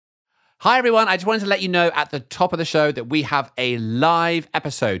Hi, everyone. I just wanted to let you know at the top of the show that we have a live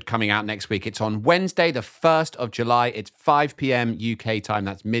episode coming out next week. It's on Wednesday, the 1st of July. It's 5 p.m. UK time.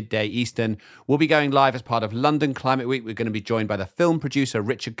 That's midday Eastern. We'll be going live as part of London Climate Week. We're going to be joined by the film producer,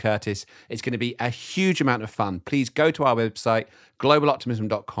 Richard Curtis. It's going to be a huge amount of fun. Please go to our website,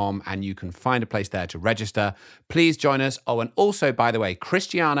 globaloptimism.com, and you can find a place there to register. Please join us. Oh, and also, by the way,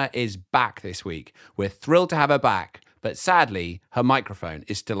 Christiana is back this week. We're thrilled to have her back. But sadly, her microphone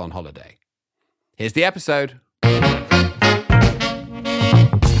is still on holiday. Here's the episode.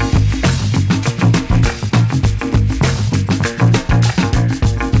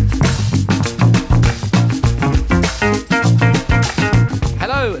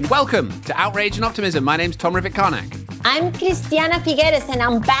 Hello and welcome to Outrage and Optimism. My name's Tom Rivett-Carnac. I'm Christiana Figueres, and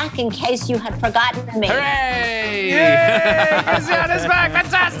I'm back in case you had forgotten me. Hooray! Yay! Christiana's back!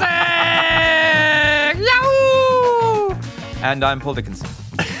 Fantastic! Yahoo! And I'm Paul Dickinson.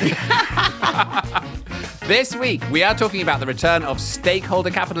 This week, we are talking about the return of stakeholder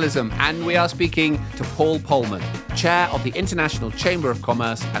capitalism, and we are speaking to Paul Polman, chair of the International Chamber of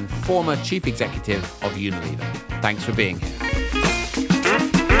Commerce and former chief executive of Unilever. Thanks for being here.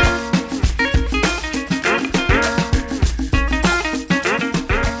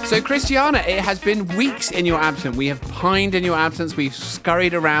 So, Christiana, it has been weeks in your absence. We have pined in your absence. We've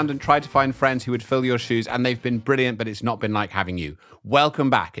scurried around and tried to find friends who would fill your shoes, and they've been brilliant, but it's not been like having you. Welcome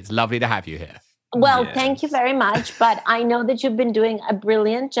back. It's lovely to have you here. Well, Thank you very much. But I know that you've been doing a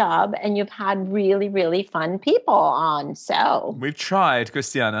brilliant job, and you've had really, really fun people on. So We've tried,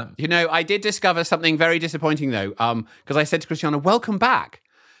 Christiana. You know, I did discover something very disappointing, though, because I said to Christiana, welcome back.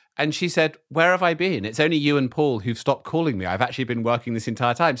 And she said, where have I been? It's only you and Paul who've stopped calling me. I've actually been working this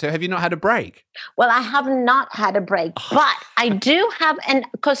entire time. So have you not had a break? Well, I have not had a break, but I do have a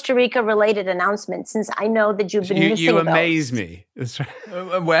Costa Rica related announcement since I know that you've been missing You those. amaze me. That's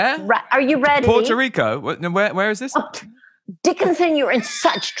right. Where? Right. Are you ready? Puerto Rico. Where is this? Oh, Dickinson, you're in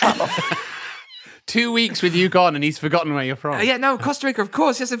such trouble. 2 weeks with you gone and he's forgotten where you're from. Costa Rica, of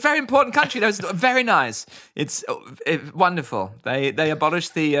course. It's a very important country. It's very nice. It's wonderful. They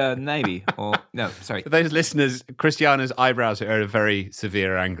abolished the Navy. For those listeners, Christiana's eyebrows are at a very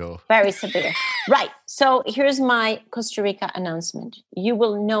severe angle. Very severe. Right. So here's my Costa Rica announcement. You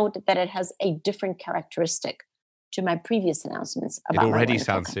will note that it has a different characteristic to my previous announcements about it already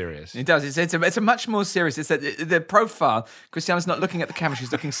sounds country. serious. It does. It's a much more serious. It's the profile. Christiana's not looking at the camera.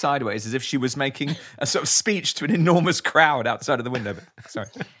 She's looking sideways as if she was making a sort of speech to an enormous crowd outside of the window. Sorry.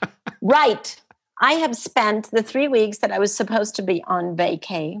 Right. I have spent the 3 weeks that I was supposed to be on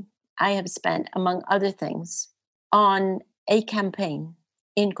vacay. I have spent, among other things, on a campaign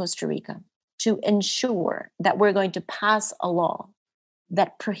in Costa Rica to ensure that we're going to pass a law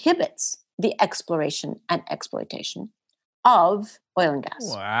that prohibits the exploration and exploitation of oil and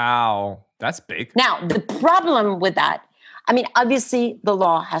gas. Wow, that's big. Now, the problem with that, I mean, obviously the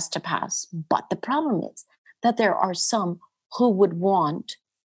law has to pass, but the problem is that there are some who would want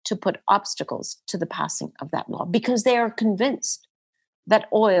to put obstacles to the passing of that law because they are convinced that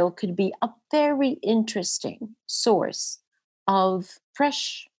oil could be a very interesting source of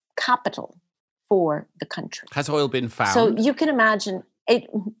fresh capital for the country. Has oil been found? So you can imagine it.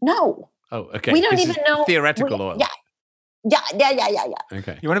 No. Oh, okay. We don't This even is know. Theoretical oil. Yeah.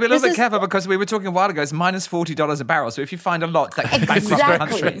 Okay. You want to be a little This bit is- careful because we were talking a while ago, it's minus $40 a barrel. So if you find a lot, that can bankrupt the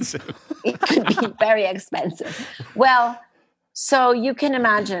Exactly. country. It could be very expensive. Well, so you can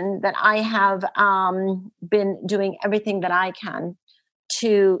imagine that I have been doing everything that I can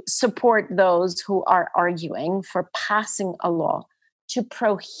to support those who are arguing for passing a law to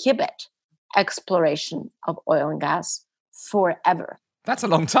prohibit exploration of oil and gas forever. That's a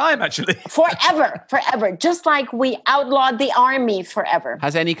long time, actually. Forever. Just like we outlawed the army forever.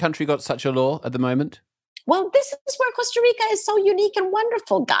 Has any country got such a law at the moment? Well, this is where Costa Rica is so unique and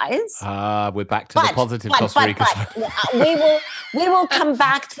wonderful, guys. We're back to the positive Costa Rica side. We will come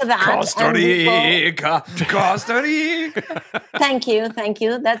back to that. Costa and we will- Rica, Costa Rica. Thank you.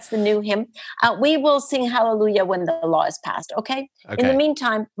 That's the new hymn. We will sing hallelujah when the law is passed, okay? In the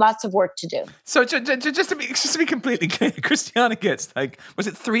meantime, lots of work to do. So just to be completely clear, Christiana gets was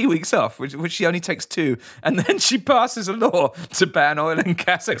it 3 weeks off, which she only takes 2, and then she passes a law to ban oil and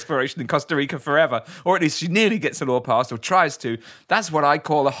gas exploration in Costa Rica forever, or at least she nearly gets a law passed or tries to. That's what I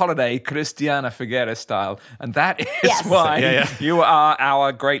call a holiday Christiana Figueres style, and that is why you are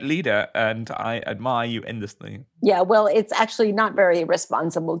our great leader, and I admire you endlessly. Yeah, well, it's actually not very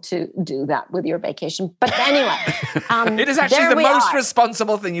responsible to do that with your vacation. But anyway, it is actually the most are.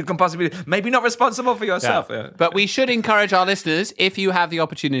 responsible thing you can possibly do. Maybe not responsible for yourself. Yeah. But we should encourage our listeners, if you have the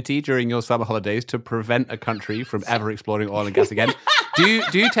opportunity during your summer holidays to prevent a country from ever exploring oil and gas again,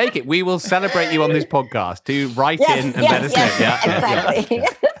 do take it. We will celebrate you on this podcast. Do write in and let us know. Yeah, exactly.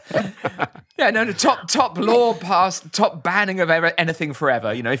 Top law passed, top banning of anything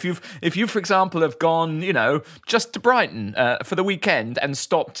forever. You know, if you, for example, have gone, just to Brighton for the weekend and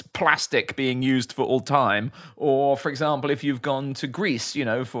stopped plastic being used for all time, or for example, if you've gone to Greece,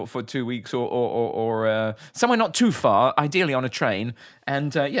 for 2 weeks, or somewhere not too far, ideally on a train,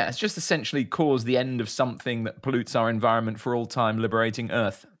 and it's just essentially caused the end of something that pollutes our environment for all time, liberating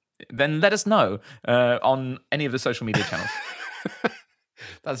Earth, then let us know on any of the social media channels.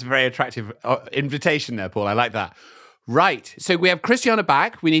 That's a very attractive invitation there, Paul. I like that. Right. So we have Christiana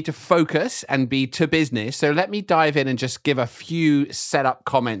back. We need to focus and be to business. So let me dive in and just give a few setup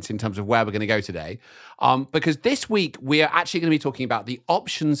comments in terms of where we're going to go today. Because this week, we are actually going to be talking about the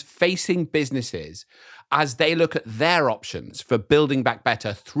options facing businesses as they look at their options for building back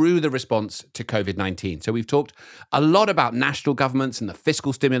better through the response to COVID-19. So we've talked a lot about national governments and the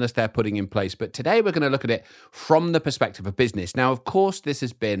fiscal stimulus they're putting in place, but today we're going to look at it from the perspective of business. Now, of course, this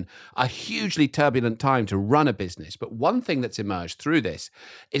has been a hugely turbulent time to run a business, but one thing that's emerged through this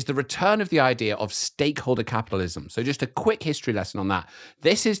is the return of the idea of stakeholder capitalism. So just a quick history lesson on that.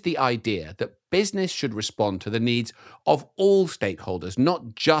 This is the idea that business should respond to the needs of all stakeholders,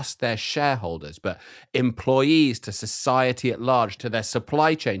 not just their shareholders, but employees, to society at large, to their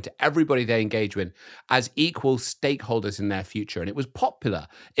supply chain, to everybody they engage with as equal stakeholders in their future. And it was popular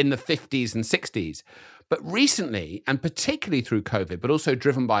in the 50s and 60s. But recently, and particularly through COVID, but also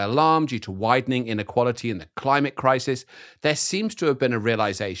driven by alarm due to widening inequality and the climate crisis, there seems to have been a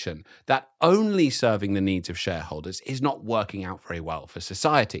realization that only serving the needs of shareholders is not working out very well for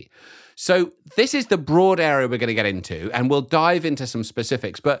society. So this is the broad area we're going to get into, and we'll dive into some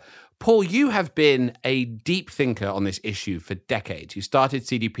specifics. But Paul, you have been a deep thinker on this issue for decades. You started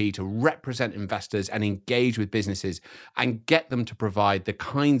CDP to represent investors and engage with businesses and get them to provide the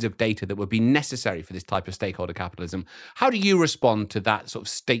kinds of data that would be necessary for this type of stakeholder capitalism. How do you respond to that sort of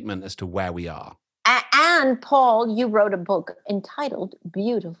statement as to where we are? And Paul, you wrote a book entitled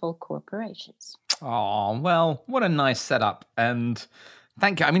Beautiful Corporations. Oh, well, what a nice setup. And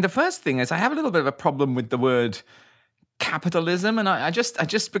thank you. I mean, the first thing is I have a little bit of a problem with the word capitalism, and I just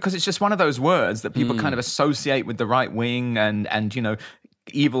because it's just one of those words that people kind of associate with the right wing and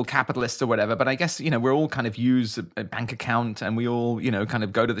evil capitalists or whatever. But I guess, we're all kind of use a bank account, and we all, kind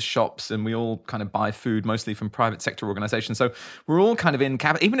of go to the shops, and we all kind of buy food mostly from private sector organizations. So we're all kind of in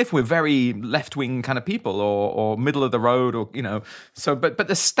capital, even if we're very left-wing kind of people or middle of the road, or, so, but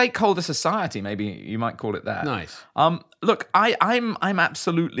the stakeholder society, maybe you might call it that. Nice. Look, I'm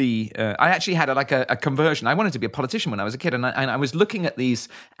absolutely, I actually had a conversion. I wanted to be a politician when I was a kid, and I was looking at these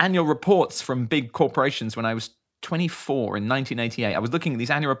annual reports from big corporations when I was 24 in 1988. I was looking at these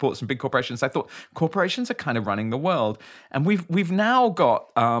annual reports from big corporations. I thought corporations are kind of running the world, and we've now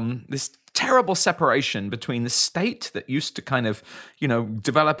got this terrible separation between the state that used to kind of,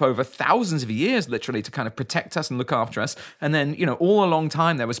 develop over thousands of years, literally, to kind of protect us and look after us. And then, all a long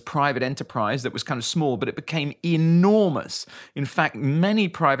time, there was private enterprise that was kind of small, but it became enormous. In fact, many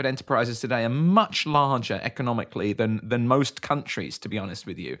private enterprises today are much larger economically than most countries, to be honest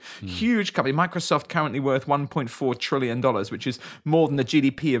with you. Huge company. Microsoft currently worth $1.4 trillion, which is more than the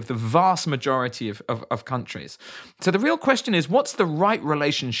GDP of the vast majority of countries. So the real question is, what's the right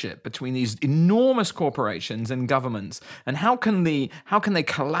relationship between these enormous corporations and governments, and how can they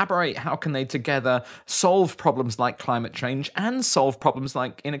collaborate? How can they together solve problems like climate change and solve problems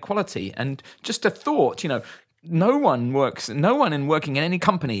like inequality? And just a thought, no one in working in any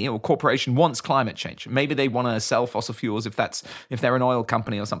company or corporation wants climate change. Maybe they want to sell fossil fuels if they're an oil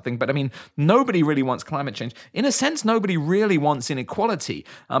company or something. But I mean, nobody really wants climate change. In a sense, nobody really wants inequality.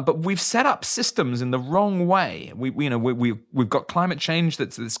 But we've set up systems in the wrong way. We've got climate change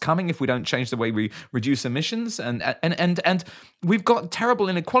that's coming if we don't change the way we reduce emissions, and we've got terrible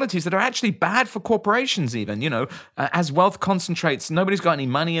inequalities that are actually bad for corporations. Even as wealth concentrates, nobody's got any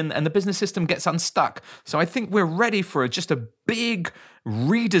money, and the business system gets unstuck. So I think we're ready for just a big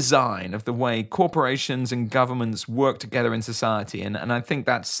redesign of the way corporations and governments work together in society. And I think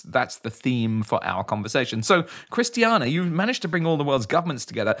that's the theme for our conversation. So, Christiana, you managed to bring all the world's governments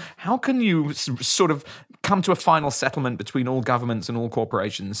together. How can you sort of come to a final settlement between all governments and all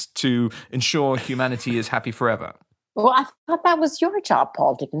corporations to ensure humanity is happy forever? Well, I thought that was your job,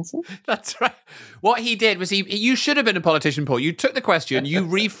 Paul Dickinson. That's right. What he did was you should have been a politician, Paul. You took the question, you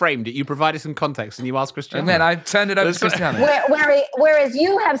reframed it, you provided some context, and you asked Cristiano. And then I turned it over to Cristiano. Whereas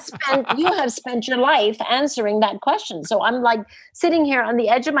you have spent your life answering that question. So I'm like sitting here on the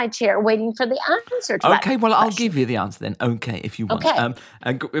edge of my chair waiting for the answer to that Okay, well, I'll question. give you the answer then. Okay, if you want.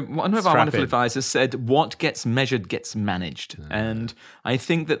 Okay. One of our wonderful advisors said, what gets measured gets managed. And I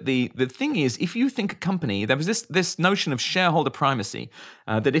think that the thing is, if you think a company, there was this notion of shareholder primacy,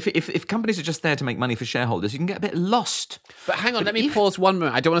 that if companies are just there to make money for shareholders, you can get a bit lost. But hang on, let me pause one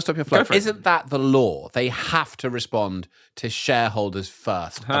moment. I don't want to stop your flow. Go for it. Isn't that the law? They have to respond to shareholders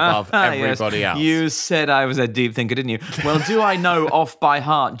first above everybody Yes. else. You said I was a deep thinker, didn't you? Well, do I know off by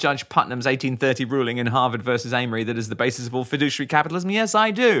heart Judge Putnam's 1830 ruling in Harvard versus Amory that is the basis of all fiduciary capitalism? Yes,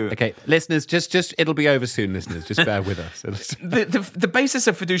 I do. Okay, listeners, just it'll be over soon, listeners. Just bear with us. The basis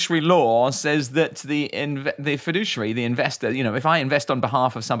of fiduciary law says that the fiduciary, the investor, if I invest on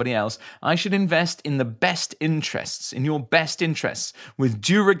behalf of somebody else, I should invest in the best interests, in your best interests, with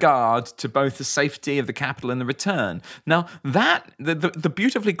due regard to both the safety of the capital and the return. Now, that the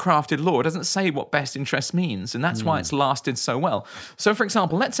beautifully crafted law doesn't say what best interests means, and that's why it's lasted so well. So, for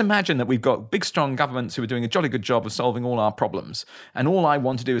example, let's imagine that we've got big, strong governments who are doing a jolly good job of solving all our problems, and all I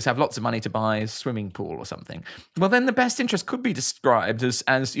want to do is have lots of money to buy a swimming pool or something. Well, then the best interest could be described as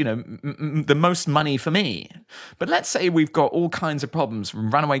the most money for me. But let's say we've got all kinds of problems,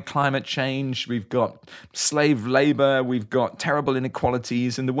 from runaway climate change, we've got slave labor, we've got terrible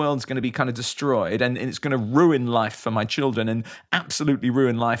inequalities, and the world's going to be kind of destroyed, and it's going to ruin life for my children and absolutely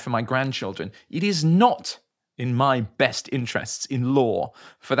ruin life for my grandchildren. It is not in my best interests in law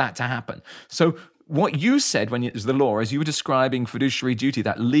for that to happen. So what you said when it was the law is you were describing fiduciary duty,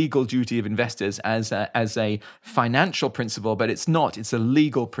 that legal duty of investors, as a financial principle, but it's not. It's a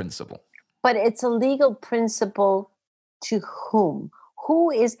legal principle. But it's a legal principle to whom?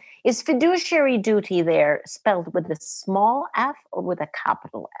 Who is fiduciary duty there spelled with a small f or with a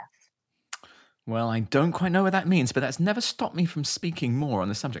capital F? Well, I don't quite know what that means, but that's never stopped me from speaking more on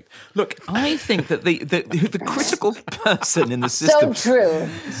the subject. Look, I think that the critical person in the system... So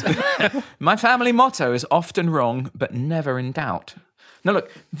true. My family motto is often wrong, but never in doubt. Now,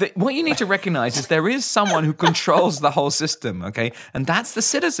 look, what you need to recognize is there is someone who controls the whole system, okay? And that's the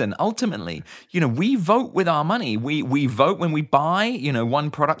citizen, ultimately. We vote with our money. We vote when we buy,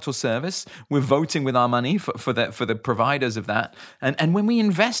 one product or service. We're voting with our money for the providers of that. And when we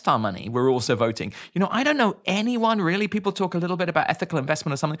invest our money, we're also voting. I don't know anyone really. People talk a little bit about ethical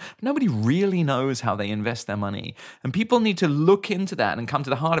investment or something. But nobody really knows how they invest their money. And people need to look into that and come to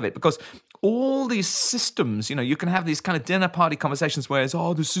the heart of it, because all these systems, you can have these kind of dinner party conversations where it's,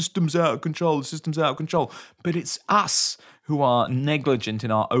 the system's out of control, but it's us who are negligent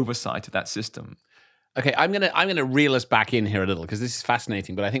in our oversight of that system. Okay, I'm gonna reel us back in here a little, because this is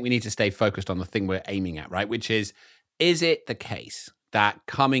fascinating, but I think we need to stay focused on the thing we're aiming at, right? Which is it the case that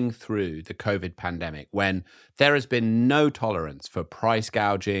coming through the COVID pandemic, when there has been no tolerance for price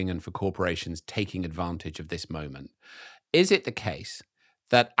gouging and for corporations taking advantage of this moment, is it the case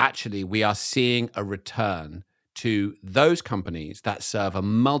that actually we are seeing a return to those companies that serve a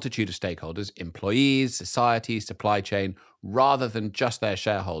multitude of stakeholders, employees, society, supply chain, rather than just their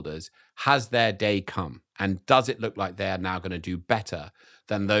shareholders? Has their day come? And does it look like they are now going to do better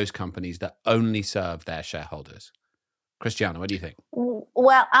than those companies that only serve their shareholders? Cristiano, what do you think?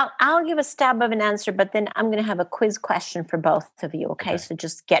 Well, I'll give a stab of an answer, but then I'm going to have a quiz question for both of you, okay? So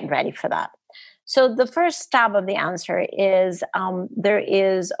just get ready for that. So the first stab of the answer is there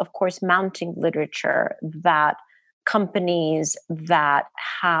is, of course, mounting literature that companies that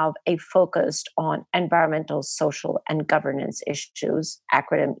have a focus on environmental, social, and governance issues,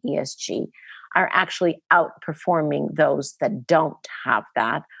 acronym ESG, are actually outperforming those that don't have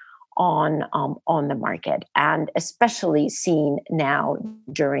that on the market, and especially seen now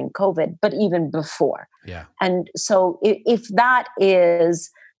during COVID, but even before. Yeah. And so if that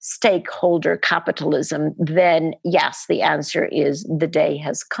is stakeholder capitalism, then yes, the answer is the day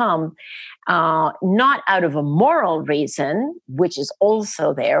has come, not out of a moral reason, which is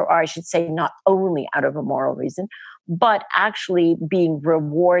also there, or I should say not only out of a moral reason, but actually being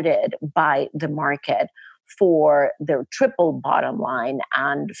rewarded by the market for their triple bottom line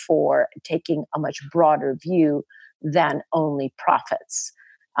and for taking a much broader view than only profits.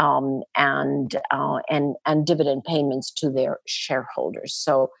 And dividend payments to their shareholders.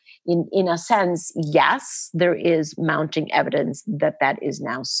 So in a sense, yes, there is mounting evidence that is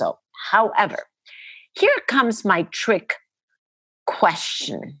now so. However, here comes my trick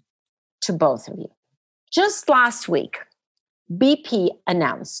question to both of you. Just last week, BP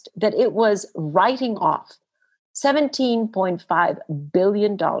announced that it was writing off $17.5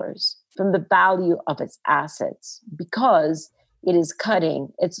 billion from the value of its assets because it is cutting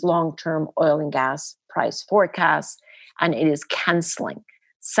its long-term oil and gas price forecasts, and it is canceling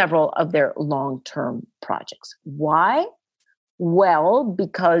several of their long-term projects. Why? Well,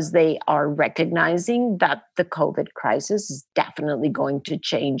 because they are recognizing that the COVID crisis is definitely going to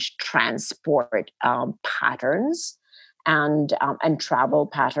change transport patterns and travel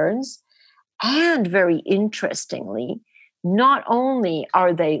patterns. And very interestingly, not only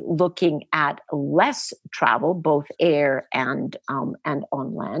are they looking at less travel, both air and on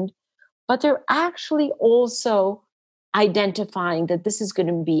land, but they're actually also identifying that this is going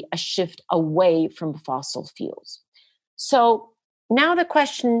to be a shift away from fossil fuels. So now the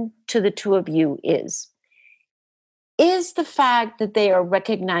question to the two of you is the fact that they are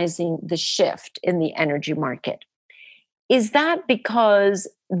recognizing the shift in the energy market, is that because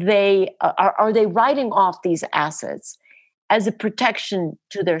they are they writing off these assets as a protection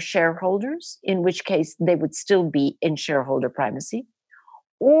to their shareholders, in which case they would still be in shareholder primacy?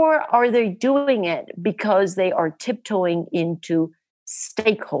 Or are they doing it because they are tiptoeing into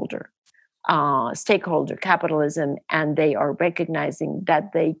stakeholder capitalism, and they are recognizing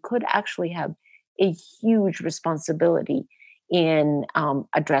that they could actually have a huge responsibility in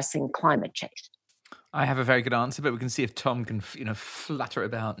addressing climate change? I have a very good answer, but we can see if Tom can, flutter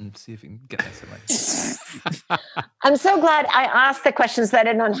about and see if we can get there somewhere. I'm so glad I asked the questions that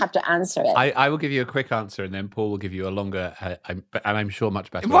I don't have to answer it. I will give you a quick answer, and then Paul will give you a longer, and I'm sure much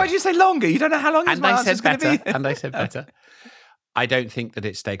better. Why did you say longer? You don't know how long my answer's going to be. And I said better. I don't think that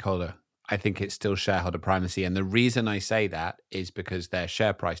it's stakeholder. I think it's still shareholder primacy. And the reason I say that is because their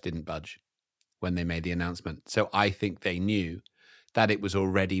share price didn't budge when they made the announcement. So I think they knew that it was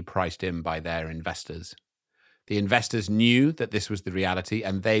already priced in by their investors. The investors knew that this was the reality,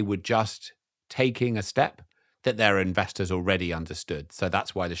 and they were just taking a step that their investors already understood. So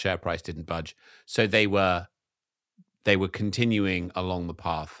that's why the share price didn't budge. So they were continuing along the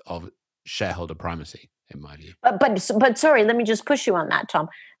path of shareholder primacy, in my view. But sorry, let me just push you on that, Tom.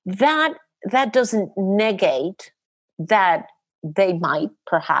 That doesn't negate that they might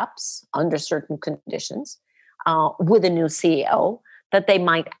perhaps, under certain conditions, with a new CEO, that they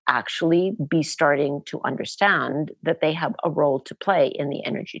might actually be starting to understand that they have a role to play in the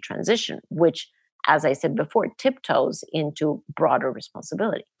energy transition, which, as I said before, tiptoes into broader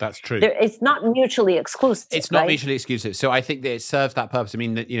responsibility. That's true. It's not mutually exclusive. It's not mutually exclusive. So I think that it serves that purpose. I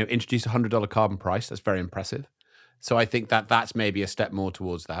mean, introduce $100 carbon price. That's very impressive. So I think that that's maybe a step more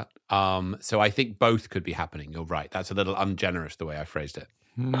towards that. So I think both could be happening. You're right. That's a little ungenerous the way I phrased it.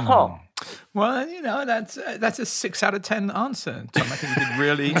 Oh. Well, that's a 6 out of 10 answer, Tom. I think you did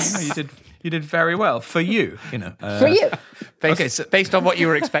really, you did very well for you. For you. Based on what you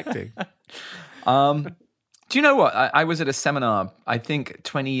were expecting. Do you know what? I was at a seminar, I think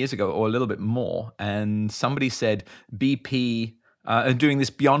 20 years ago or a little bit more, and somebody said BP doing this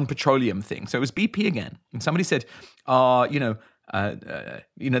Beyond Petroleum thing. So it was BP again, and somebody said, they're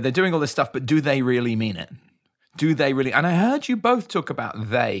doing all this stuff, but do they really mean it? Do they really? And I heard you both talk about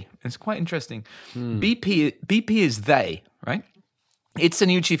they. It's quite interesting. BP is they, right? It's a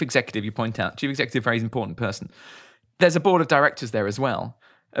new chief executive, you point out. Chief executive, very important person. There's a board of directors there as well.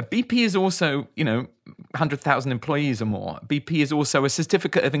 BP is also, 100,000 employees or more. BP is also a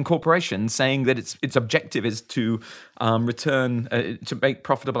certificate of incorporation saying that its objective is to to make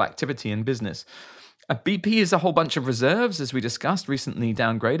profitable activity in business. BP is a whole bunch of reserves, as we discussed, recently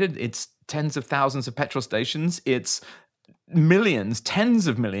downgraded. It's tens of thousands of petrol stations. It's millions, tens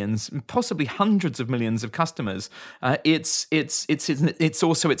of millions, possibly hundreds of millions of customers. It's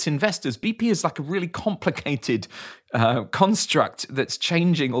also its investors. BP is like a really complicated construct that's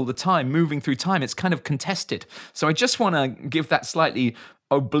changing all the time, moving through time. It's kind of contested. So I just want to give that slightly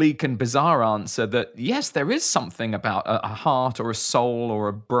oblique and bizarre answer that yes, there is something about a heart or a soul or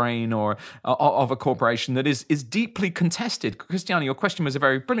a brain or of a corporation that is deeply contested. Christiana, your question was a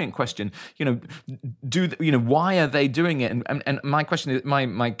very brilliant question. Why are they doing it? And my question is,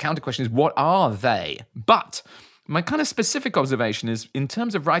 my counter question is, what are they? But my kind of specific observation is, in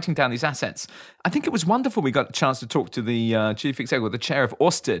terms of writing down these assets, I think it was wonderful we got a chance to talk to the chief executive, the chair of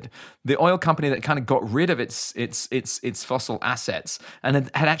Ørsted, the oil company that kind of got rid of its fossil assets and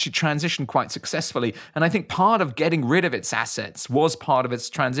had actually transitioned quite successfully. And I think part of getting rid of its assets was part of its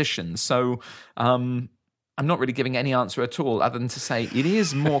transition. So I'm not really giving any answer at all other than to say it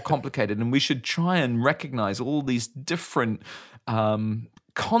is more complicated, and we should try and recognize all these different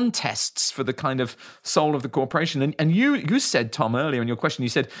contests for the kind of soul of the corporation. And you said, Tom, earlier in your question, you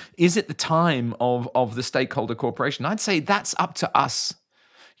said, is it the time of the stakeholder corporation? I'd say that's up to us.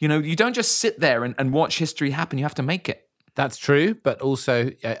 You know, you don't just sit there and watch history happen. You have to make it. That's true, but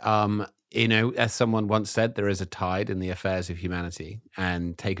also, you know, as someone once said, there is a tide in the affairs of humanity,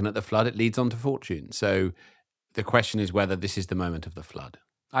 and taken at the flood, it leads on to fortune. So the question is whether this is the moment of the flood.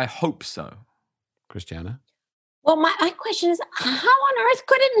 I hope so. Christiana? Well, my question is, how on earth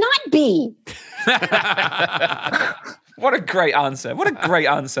could it not be? What a great answer. What a great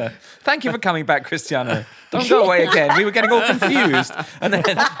answer. Thank you for coming back, Christiana. Don't go away again. We were getting all confused. And then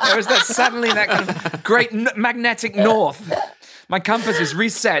there was suddenly that kind of great magnetic north. My compass is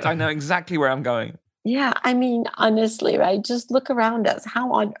reset. I know exactly where I'm going. Yeah, I mean, honestly, right? Just look around us.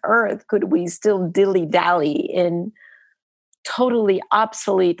 How on earth could we still dilly-dally in totally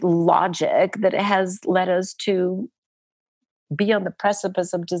obsolete logic that has led us to be on the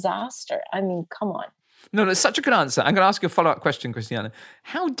precipice of disaster? I mean, come on. No, that's such a good answer. I'm going to ask you a follow-up question, Christiana.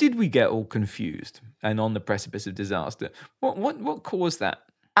 How did we get all confused and on the precipice of disaster? What caused that?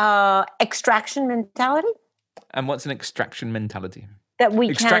 Extraction mentality. And what's an extraction mentality? That we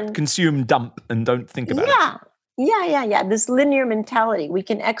extract, consume, dump, and don't think about it. Yeah. This linear mentality. We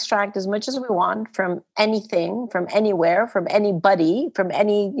can extract as much as we want from anything, from anywhere, from anybody, from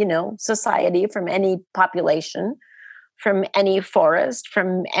any, society, from any population, from any forest,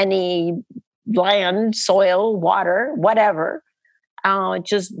 from any land, soil, water, whatever.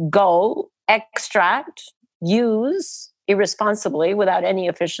 Just go, extract, use irresponsibly without any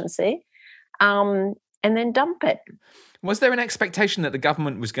efficiency, and then dump it. Was there an expectation that the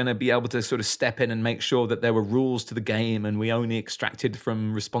government was going to be able to sort of step in and make sure that there were rules to the game and we only extracted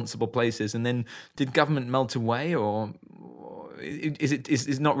from responsible places? And then did government melt away, or is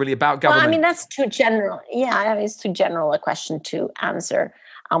it not really about government? Well, I mean, that's too general. Yeah, it's too general a question to answer.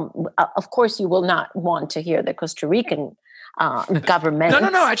 Of course, you will not want to hear the Costa Rican government.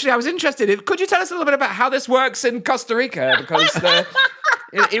 No. Actually, I was interested. Could you tell us a little bit about how this works in Costa Rica? Because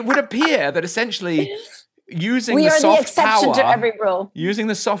it would appear that essentially using the soft power to every rule. Using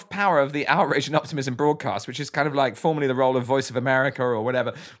the soft power of the Outrage and Optimism broadcast, which is kind of like formerly the role of Voice of America or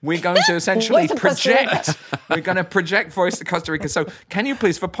whatever, we're going to essentially project. We're going to project Voice of Costa Rica. So can you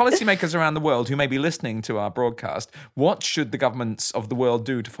please, for policymakers around the world who may be listening to our broadcast, what should the governments of the world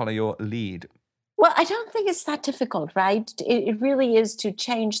do to follow your lead? Well, I don't think it's that difficult, right? It really is to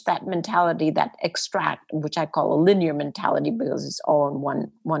change that mentality, that extract, which I call a linear mentality because it's all in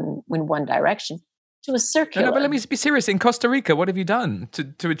one direction, to a circular. No, but let me be serious. In Costa Rica, what have you done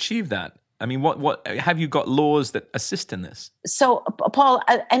to achieve that? I mean, what have you got laws that assist in this? So, Paul,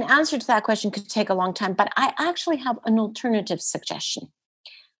 an answer to that question could take a long time, but I actually have an alternative suggestion.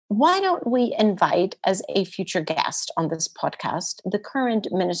 Why don't we invite as a future guest on this podcast the current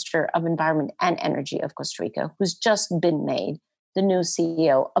Minister of Environment and Energy of Costa Rica, who's just been made the new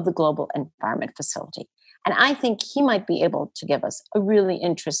CEO of the Global Environment Facility. And I think he might be able to give us a really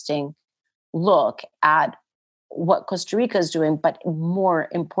interesting look at what Costa Rica is doing, but more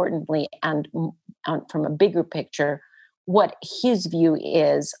importantly, and from a bigger picture, what his view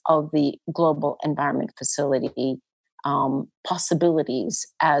is of the Global Environment Facility possibilities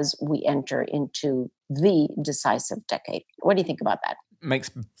as we enter into the decisive decade. What do you think about that?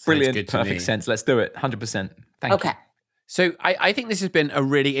 Makes brilliant, perfect sense. Let's do it. 100%. Thank you. So I think this has been a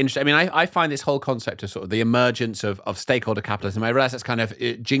really interesting, I mean, I find this whole concept of sort of the emergence of stakeholder capitalism, I realize that's kind of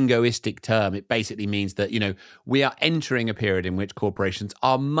a jingoistic term. It basically means that, we are entering a period in which corporations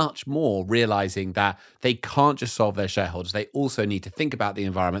are much more realizing that they can't just solve their shareholders. They also need to think about the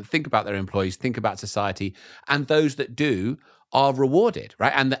environment, think about their employees, think about society. And those that do are rewarded,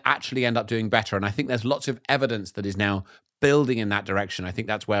 right? And that actually end up doing better. And I think there's lots of evidence that is now building in that direction. I think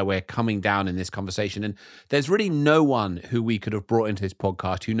that's where we're coming down in this conversation. And there's really no one who we could have brought into this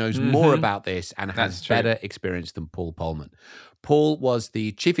podcast who knows more about this and has better experience than Paul Polman. Paul was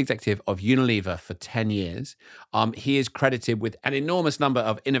the chief executive of Unilever for 10 years. He is credited with an enormous number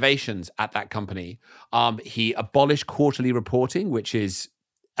of innovations at that company. He abolished quarterly reporting, which is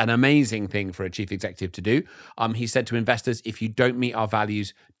an amazing thing for a chief executive to do. He said to investors, if you don't meet our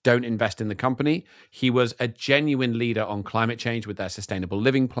values, don't invest in the company. He was a genuine leader on climate change with their sustainable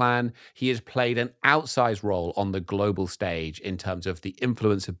living plan. He has played an outsized role on the global stage in terms of the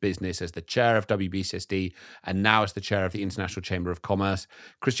influence of business as the chair of WBCSD and now as the chair of the International Chamber of Commerce.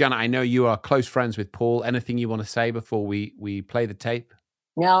 Christiana, I know you are close friends with Paul. Anything you want to say before we play the tape?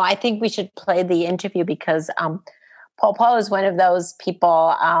 No, I think we should play the interview because Paul is one of those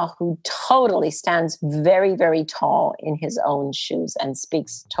people who totally stands very, very tall in his own shoes and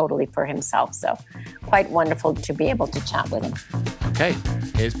speaks totally for himself. So quite wonderful to be able to chat with him. Okay,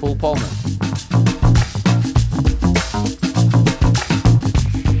 here's Paul Polman.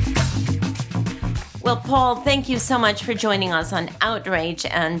 Well, Paul, thank you so much for joining us on Outrage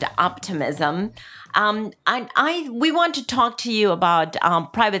and Optimism. We want to talk to you about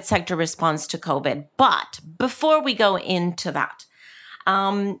private sector response to COVID. But before we go into that,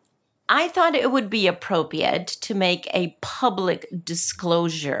 I thought it would be appropriate to make a public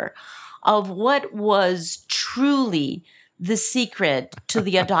disclosure of what was truly the secret to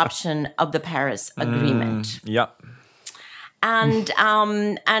the adoption of the Paris Agreement. Yep. And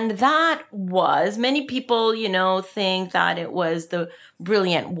that was, many people, think that it was the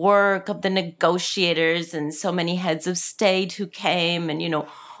brilliant work of the negotiators and so many heads of state who came, and,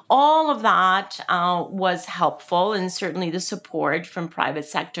 all of that was helpful, and certainly the support from private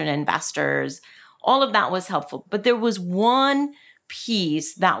sector and investors, all of that was helpful. But there was one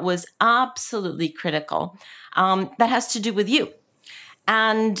piece that was absolutely critical that has to do with you.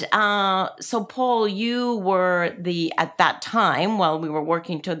 And so, Paul, you were at that time, while we were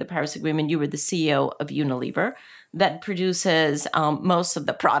working toward the Paris Agreement, you were the CEO of Unilever, that produces most of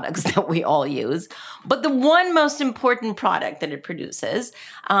the products that we all use. But the one most important product that it produces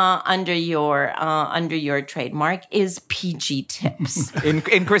under your trademark is PG Tips.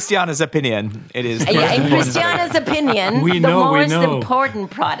 In Christiana's opinion, it is. In Christiana's opinion, the most important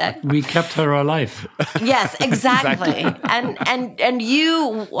product. We kept her alive. Yes, exactly. And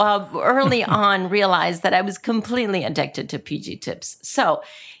you early on realized that I was completely addicted to PG Tips. So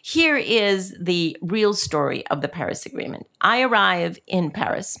here is the real story of the Paris Agreement. I arrive in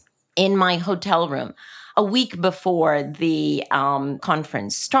Paris in my hotel room a week before the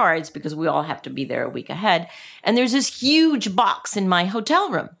conference starts, because we all have to be there a week ahead. And there's this huge box in my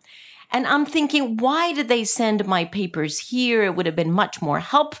hotel room. And I'm thinking, why did they send my papers here? It would have been much more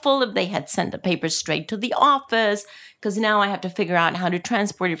helpful if they had sent the papers straight to the office, because now I have to figure out how to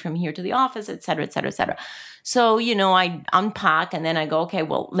transport it from here to the office, et cetera, et cetera, et cetera. So, I unpack and then I go, okay,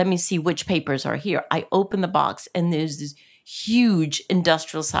 well, let me see which papers are here. I open the box and there's this huge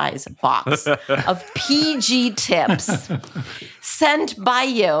industrial size box of PG Tips sent by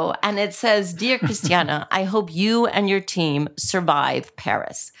you. And it says, "Dear Christiana, I hope you and your team survive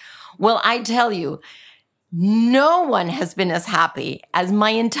Paris." Well, I tell you, no one has been as happy as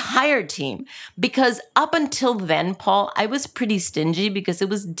my entire team, because up until then, Paul, I was pretty stingy because it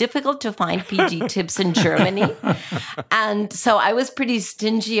was difficult to find PG Tips in Germany. And so I was pretty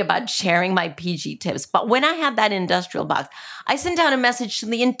stingy about sharing my PG Tips. But when I had that industrial box, I sent out a message to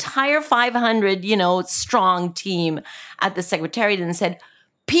the entire 500, strong team at the Secretariat and said,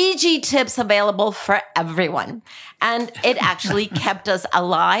 PG Tips available for everyone. And it actually kept us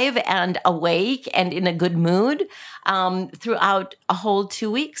alive and awake and in a good mood throughout a whole 2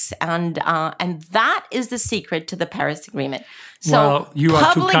 weeks. And that is the secret to the Paris Agreement. So well, you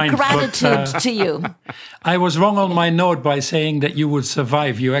are too kind, gratitude to you. I was wrong on my note by saying that you would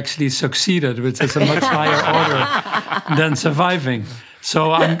survive. You actually succeeded, which is a much higher order than surviving.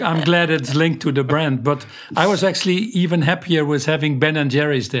 So I'm glad it's linked to the brand. But I was actually even happier with having Ben &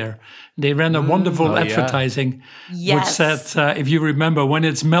 Jerry's there. They ran a wonderful advertising, which said, if you remember, when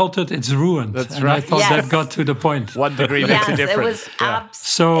it's melted, it's ruined. That's and right. I thought that got to the point. 1 degree makes a difference.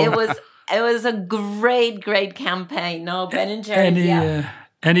 It was a great campaign. No, Ben & Jerry's,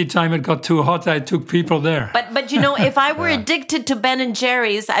 Anytime it got too hot, I took people there. But if I were addicted to Ben &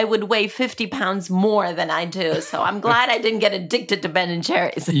 Jerry's, I would weigh 50 pounds more than I do. So I'm glad I didn't get addicted to Ben &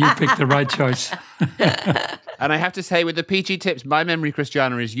 Jerry's. You picked the right choice. And I have to say, with the PG Tips, my memory,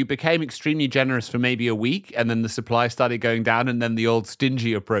 Christiana, is you became extremely generous for maybe a week, and then the supply started going down, and then the old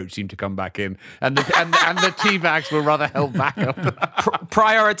stingy approach seemed to come back in, and the tea bags were rather held back.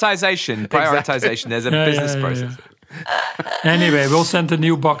 Prioritization. Exactly. There's a business process. Anyway, we'll send a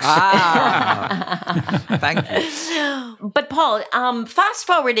new box. Thank you. But Paul, fast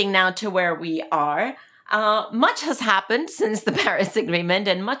forwarding now to where we are, much has happened since the Paris Agreement,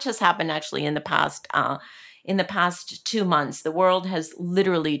 and much has happened actually in the past 2 months. The world has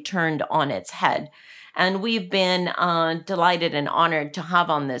literally turned on its head. And we've been delighted and honored to have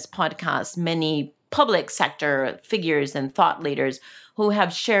on this podcast many public sector figures and thought leaders who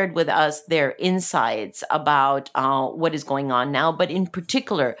have shared with us their insights about what is going on now, but in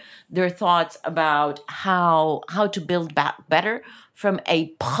particular, their thoughts about how to build back better from a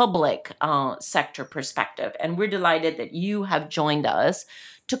public sector perspective. And we're delighted that you have joined us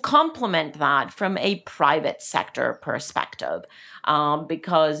to complement that from a private sector perspective,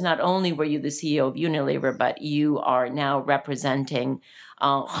 because not only were you the CEO of Unilever, but you are now representing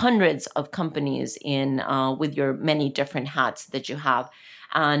hundreds of companies with your many different hats that you have.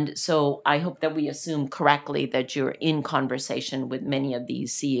 And so I hope that we assume correctly that you're in conversation with many of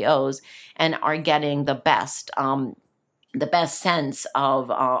these CEOs and are getting the best the best sense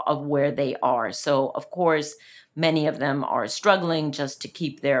of where they are. So, of course, many of them are struggling just to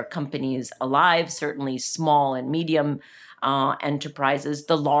keep their companies alive, certainly small and medium enterprises.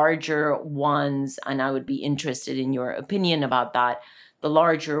 The larger ones, and I would be interested in your opinion about that, the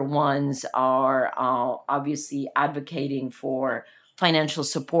larger ones are obviously advocating for financial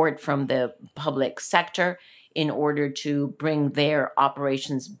support from the public sector in order to bring their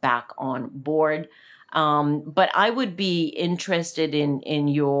operations back on board. But I would be interested in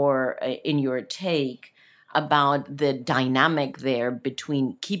your take about the dynamic there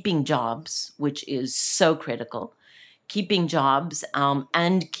between keeping jobs, which is so critical, keeping jobs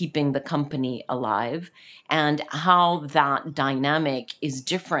and keeping the company alive, and how that dynamic is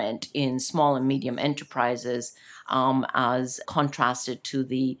different in small and medium enterprises as contrasted to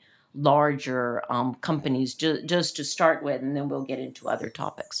the larger companies, just to start with, and then we'll get into other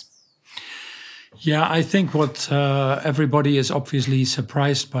topics. Yeah, I think what everybody is obviously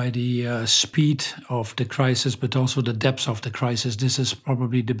surprised by the speed of the crisis, but also the depth of the crisis. This is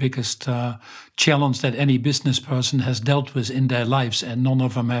probably the biggest challenge that any business person has dealt with in their lives, and none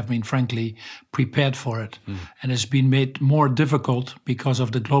of them have been, frankly, prepared for it. And it's been made more difficult because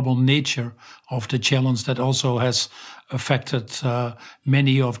of the global nature of the challenge that also has affected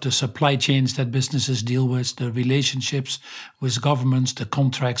many of the supply chains that businesses deal with, the relationships with governments, the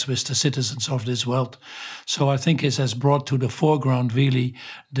contracts with the citizens of this world. So I think it has brought to the foreground really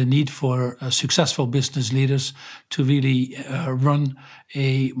the need for successful business leaders to really run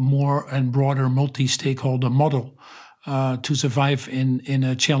a more and broader multi-stakeholder model to survive in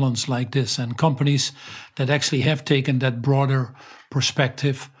a challenge like this. And companies that actually have taken that broader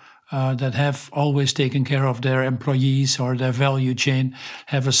perspective, that have always taken care of their employees or their value chain,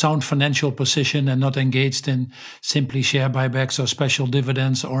 have a sound financial position and not engaged in simply share buybacks or special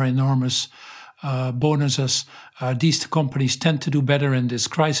dividends or enormous bonuses. These companies tend to do better in this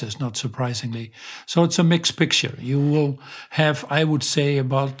crisis, not surprisingly. So it's a mixed picture. You will have, I would say,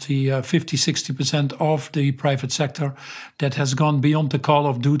 about the 50-60% of the private sector that has gone beyond the call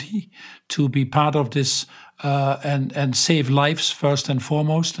of duty to be part of this and save lives first and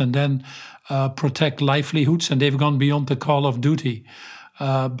foremost, and then protect livelihoods, and they've gone beyond the call of duty.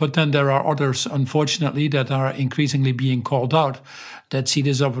 But then there are others, unfortunately, that are increasingly being called out that see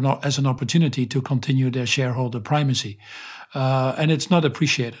this as an opportunity to continue their shareholder primacy. And it's not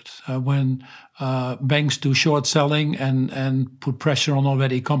appreciated when banks do short selling and put pressure on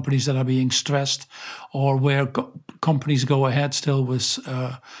already companies that are being stressed, or where companies go ahead still with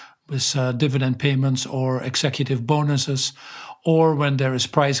dividend payments or executive bonuses, or when there is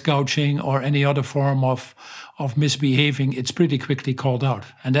price gouging or any other form of misbehaving, it's pretty quickly called out.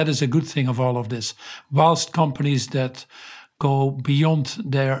 And that is a good thing of all of this. Whilst companies that go beyond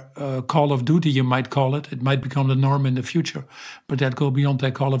their call of duty, you might call it might become the norm in the future, but that go beyond their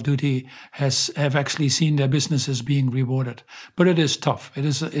call of duty have actually seen their businesses being rewarded. But it is tough. It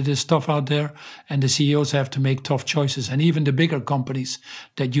is tough out there, and the CEOs have to make tough choices. And even the bigger companies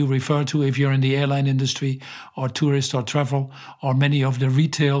that you refer to, if you're in the airline industry or tourist or travel, or many of the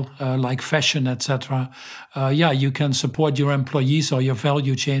retail like fashion, etc., you can support your employees or your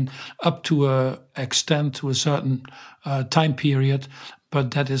value chain up to a extent, to a certain time period,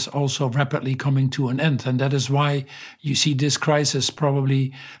 but that is also rapidly coming to an end. And that is why you see this crisis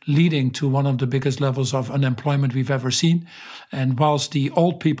probably leading to one of the biggest levels of unemployment we've ever seen. And whilst the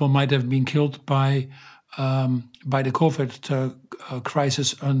old people might have been killed by the COVID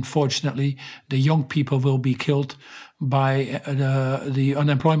crisis, unfortunately, the young people will be killed by the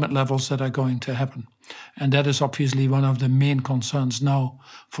unemployment levels that are going to happen. And that is obviously one of the main concerns now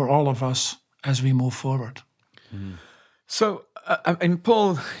for all of us as we move forward. So, and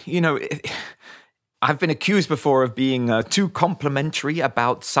Paul, I've been accused before of being too complimentary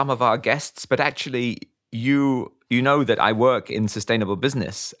about some of our guests, but actually you know that I work in sustainable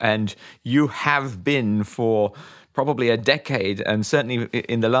business, and you have been for probably a decade, and certainly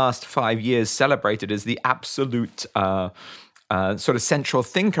in the last 5 years, celebrated as the absolute sort of central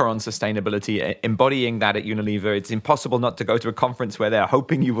thinker on sustainability, embodying that at Unilever. It's impossible not to go to a conference where they're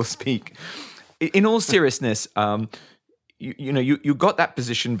hoping you will speak. In all seriousness, you got that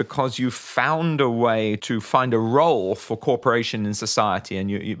position because you found a way to find a role for corporation in society, and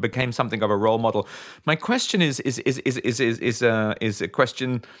you became something of a role model. My question is a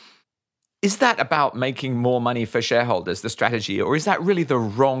question: is that about making more money for shareholders, the strategy, or is that really the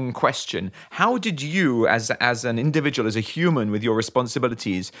wrong question? How did you, as an individual, as a human with your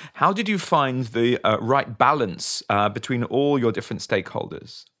responsibilities, how did you find the right balance between all your different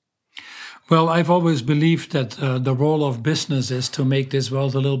stakeholders? Well, I've always believed that the role of business is to make this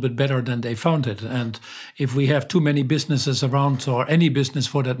world a little bit better than they found it. And if we have too many businesses around, or any business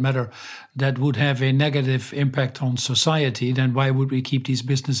for that matter, that would have a negative impact on society, then why would we keep these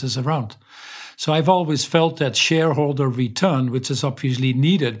businesses around? So I've always felt that shareholder return, which is obviously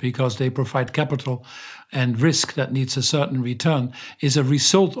needed because they provide capital and risk that needs a certain return, is a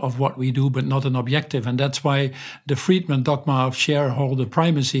result of what we do, but not an objective. And that's why the Friedman dogma of shareholder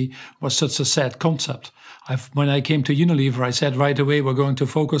primacy was such a sad concept. When I came to Unilever, I said right away, we're going to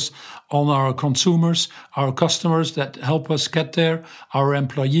focus on our consumers, our customers that help us get there, our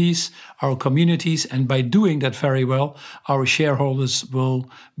employees, our communities, and by doing that very well, our shareholders will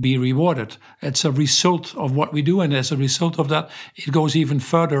be rewarded. It's a result of what we do, and as a result of that, it goes even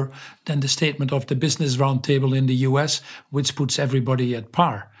further than the statement of the Business Roundtable in the US, which puts everybody at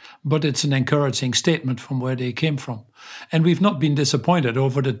par. But it's an encouraging statement from where they came from. And we've not been disappointed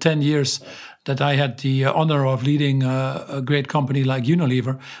over the 10 years that I had the honor of leading a great company like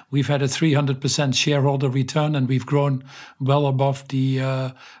Unilever. We've had a 300% shareholder return, and we've grown well above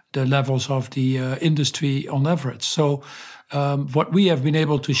the levels of the industry on average. So what we have been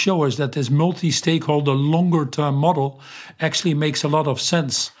able to show is that this multi-stakeholder longer-term model actually makes a lot of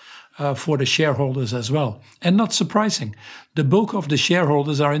sense for the shareholders as well. And not surprising, the bulk of the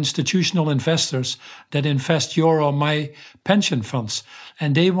shareholders are institutional investors that invest your or my pension funds.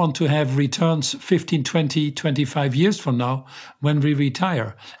 And they want to have returns 15, 20, 25 years from now when we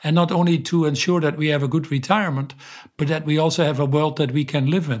retire. And not only to ensure that we have a good retirement, but that we also have a world that we can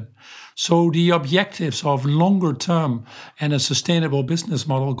live in. So the objectives of longer term and a sustainable business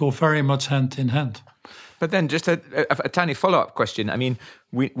model go very much hand in hand. But then just a tiny follow-up question. I mean,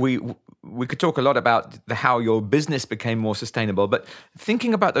 we could talk a lot about how your business became more sustainable, but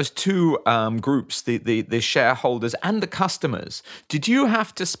thinking about those two groups, the shareholders and the customers, did you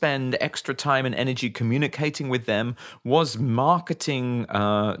have to spend extra time and energy communicating with them? Was marketing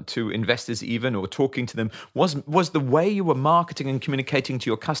to investors even, or talking to them, was the way you were marketing and communicating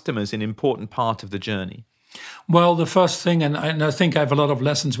to your customers an important part of the journey? Well, the first thing, and I think I have a lot of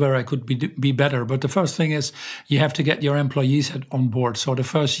lessons where I could be better, but the first thing is you have to get your employees on board. So the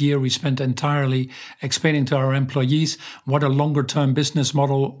first year we spent entirely explaining to our employees what a longer-term business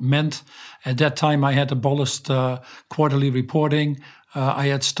model meant. At that time, I had abolished quarterly reporting. I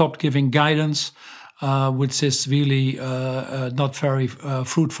had stopped giving guidance, which is really not very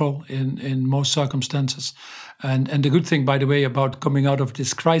fruitful in most circumstances. And the good thing, by the way, about coming out of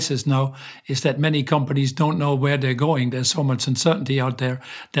this crisis now is that many companies don't know where they're going. There's so much uncertainty out there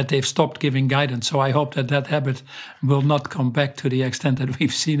that they've stopped giving guidance. So I hope that habit will not come back to the extent that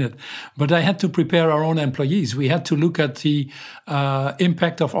we've seen it. But I had to prepare our own employees. We had to look at the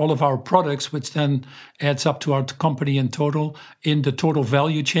impact of all of our products, which then adds up to our company in the total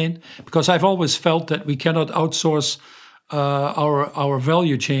value chain. Because I've always felt that we cannot outsource our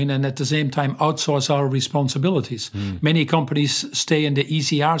value chain and at the same time outsource our responsibilities. Many companies stay in the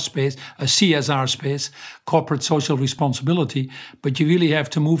ECR space, a CSR space, corporate social responsibility, but you really have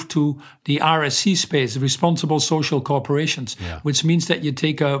to move to the RSC space, responsible social corporations, which means that you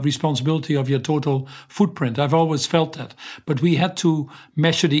take a responsibility of your total footprint. I've always felt that. But we had to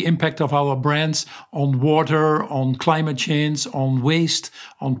measure the impact of our brands on water, on climate change, on waste,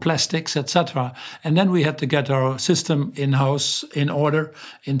 on plastics, etc. And then we had to get our system in-house in order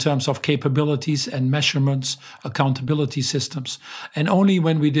in terms of capabilities and measurements, accountability systems. And only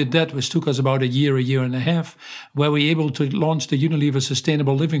when we did that, which took us about a year and a half, were we able to launch the Unilever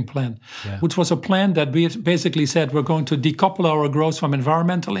Sustainable Living Plan, which was a plan that we basically said we're going to decouple our growth from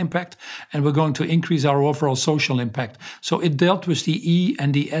environmental impact and we're going to increase our overall social impact. So it dealt with the E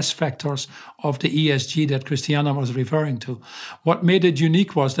and the S factors of the ESG that Christiana was referring to. What made it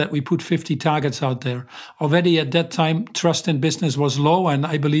unique was that we put 50 targets out there. Already at that time, trust in business was low, and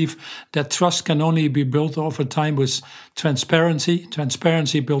I believe that trust can only be built over time with transparency.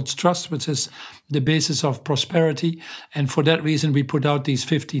 Transparency builds trust, which is the basis of prosperity. And for that reason, we put out these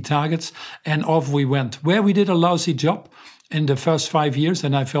 50 targets, and off we went. Where we did a lousy job in the first 5 years,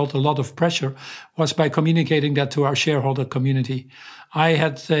 and I felt a lot of pressure, was by communicating that to our shareholder community. I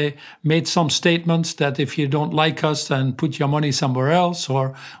had made some statements that if you don't like us, then put your money somewhere else,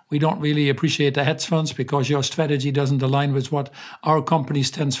 or we don't really appreciate the hedge funds because your strategy doesn't align with what our company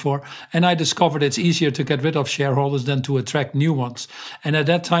stands for. And I discovered it's easier to get rid of shareholders than to attract new ones. And at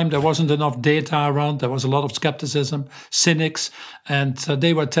that time, there wasn't enough data around. There was a lot of skepticism, cynics, and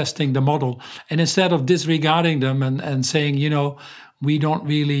they were testing the model. And instead of disregarding them and saying, we don't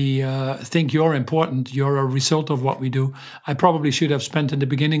really think you're important. You're a result of what we do. I probably should have spent in the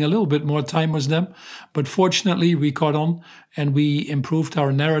beginning a little bit more time with them, but fortunately we caught on and we improved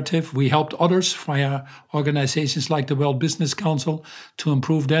our narrative. We helped others via organizations like the World Business Council to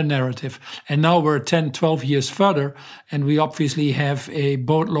improve their narrative. And now we're 10, 12 years further, and we obviously have a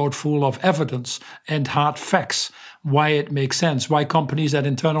boatload full of evidence and hard facts why it makes sense, why companies that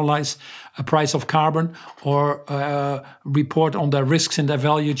internalize a price of carbon or report on their risks in their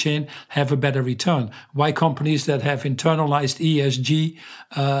value chain have a better return, why companies that have internalized ESG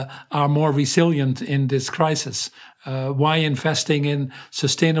are more resilient in this crisis, why investing in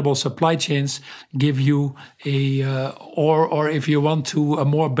sustainable supply chains give you or if you want to, a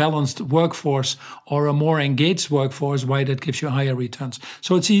more balanced workforce or a more engaged workforce, why that gives you higher returns.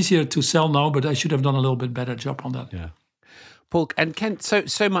 So it's easier to sell now, but I should have done a little bit better job on that. Yeah. Paul and Ken,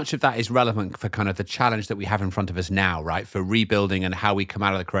 so much of that is relevant for kind of the challenge that we have in front of us now, right? For rebuilding and how we come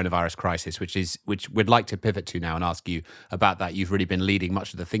out of the coronavirus crisis, which we'd like to pivot to now and ask you about that. You've really been leading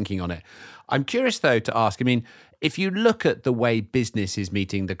much of the thinking on it. I'm curious, though, to ask, I mean, if you look at the way business is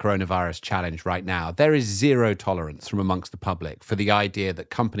meeting the coronavirus challenge right now, there is zero tolerance from amongst the public for the idea that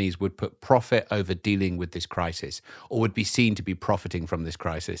companies would put profit over dealing with this crisis or would be seen to be profiting from this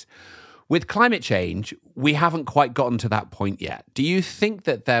crisis. With climate change, we haven't quite gotten to that point yet. Do you think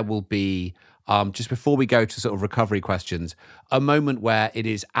that there will be, just before we go to sort of recovery questions, a moment where it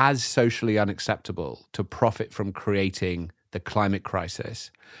is as socially unacceptable to profit from creating the climate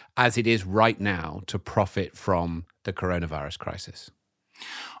crisis as it is right now to profit from the coronavirus crisis?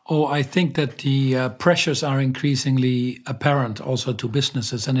 Oh, I think that the pressures are increasingly apparent also to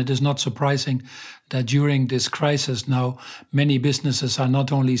businesses. And it is not surprising that during this crisis now, many businesses are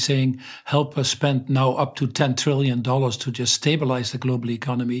not only saying, help us spend now up to $10 trillion to just stabilize the global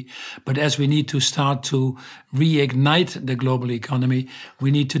economy, but as we need to start to reignite the global economy,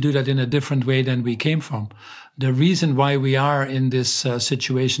 we need to do that in a different way than we came from. The reason why we are in this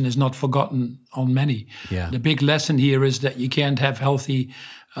situation is not forgotten on many. Yeah. The big lesson here is that you can't have healthy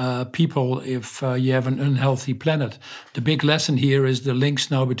people if you have an unhealthy planet. The big lesson here is the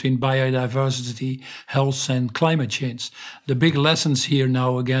links now between biodiversity, health, and climate change. The big lessons here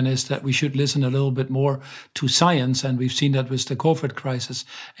now, again, is that we should listen a little bit more to science, and we've seen that with the COVID crisis,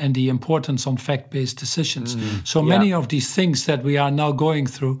 and the importance on fact-based decisions. So many of these things that we are now going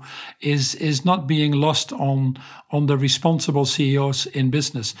through is not being lost on the responsible CEOs in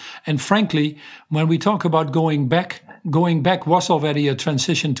business. And frankly, when we talk about going back was already a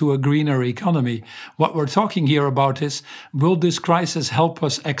transition to a greener economy. What we're talking here about is, will this crisis help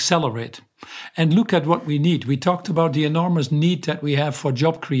us accelerate? And look at what we need. We talked about the enormous need that we have for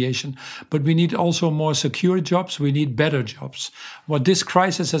job creation, but we need also more secure jobs. We need better jobs. What this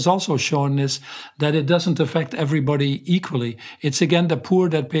crisis has also shown is that it doesn't affect everybody equally. It's again the poor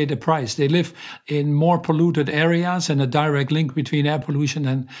that pay the price. They live in more polluted areas, and a direct link between air pollution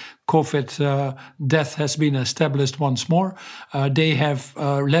and COVID death has been established once more. They have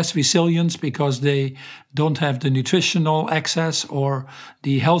less resilience because they don't have the nutritional access or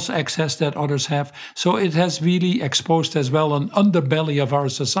the health access that others have. So it has really exposed as well an underbelly of our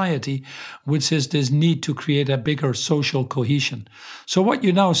society, which is this need to create a bigger social cohesion. So what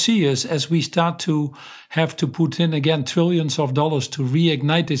you now see is, as we start to have to put in again trillions of dollars to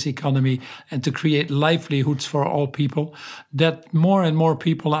reignite this economy and to create livelihoods for all people, that more and more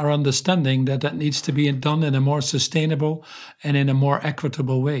people are understanding that that needs to be done in a more sustainable and in a more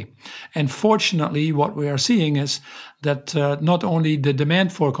equitable way. And fortunately, what we are seeing is that not only the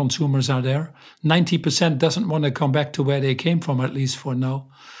demand for consumers are there, 90% doesn't want to come back to where they came from, at least for now.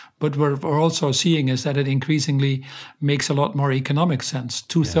 But what we're also seeing is that it increasingly makes a lot more economic sense.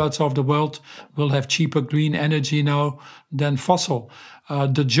 2/3 of the world will have cheaper green energy now than fossil.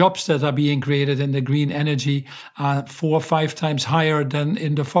 The jobs that are being created in the green energy are 4 or 5 times higher than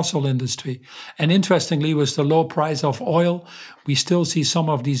in the fossil industry. And interestingly, with the low price of oil, we still see some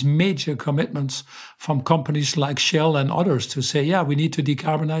of these major commitments from companies like Shell and others to say, yeah, we need to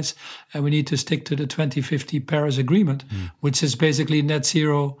decarbonize and we need to stick to the 2050 Paris Agreement, which is basically net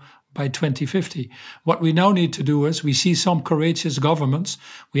zero by 2050. What we now need to do is, we see some courageous governments.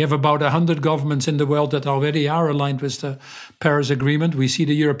 We have about 100 governments in the world that already are aligned with the Paris Agreement. We see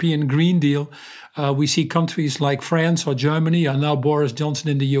the European Green Deal. We see countries like France or Germany, and now Boris Johnson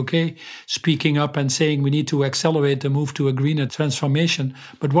in the UK, speaking up and saying we need to accelerate the move to a greener transformation.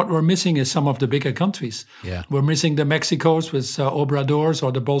 But what we're missing is some of the bigger countries. Yeah. We're missing the Mexicos with Obradors,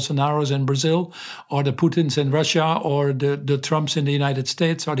 or the Bolsonaros in Brazil, or the Putins in Russia, or the Trumps in the United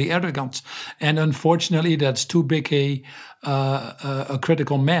States, or the Erdogans. And unfortunately, that's too big a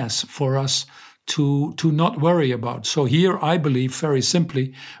critical mass for us to not worry about. So here I believe, very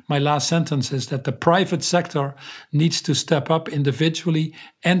simply, my last sentence is that the private sector needs to step up individually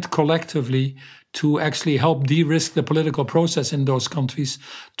and collectively to actually help de-risk the political process in those countries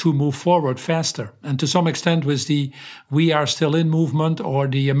to move forward faster. And to some extent with the We Are Still In movement or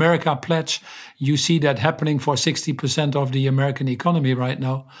the America Pledge, you see that happening for 60% of the American economy right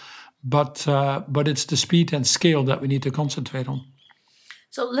now. But it's the speed and scale that we need to concentrate on.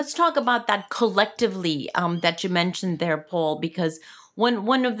 So let's talk about that collectively that you mentioned there, Paul, because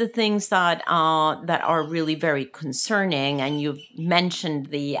one of the things that are really very concerning, and you've mentioned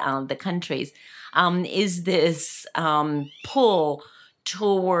the countries, is this pull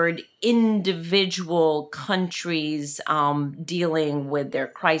toward individual countries dealing with their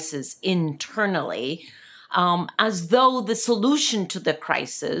crisis internally, as though the solution to the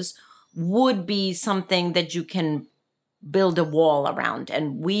crisis would be something that you can build a wall around.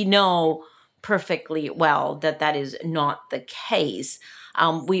 And we know perfectly well that is not the case.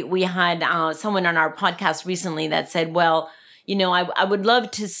 We had someone on our podcast recently that said, well, I would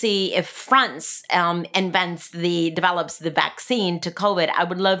love to see if France develops the vaccine to COVID. I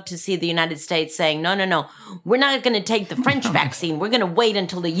would love to see the United States saying, no, we're not going to take the French vaccine. We're going to wait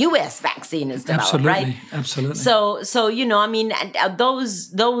until the U.S. vaccine is developed, absolutely, right? Absolutely. So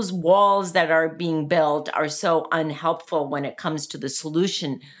those walls that are being built are so unhelpful when it comes to the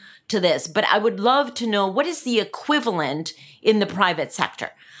solution to this. But I would love to know, what is the equivalent in the private sector?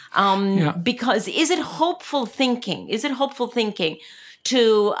 Because is it hopeful thinking? Is it hopeful thinking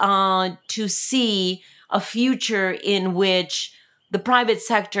to see a future in which the private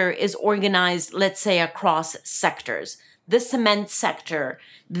sector is organized, let's say, across sectors? The cement sector,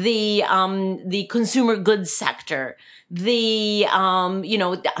 the consumer goods sector, can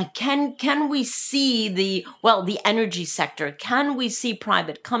we see the energy sector? Can we see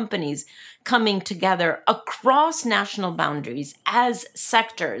private companies coming together across national boundaries as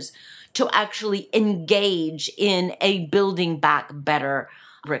sectors to actually engage in a building back better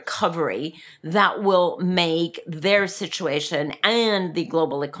recovery that will make their situation and the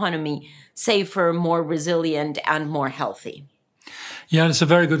global economy safer, more resilient, and more healthy? Yeah, that's a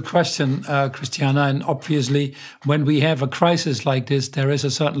very good question, Christiana. And obviously, when we have a crisis like this, there is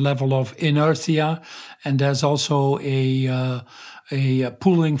a certain level of inertia, and there's also a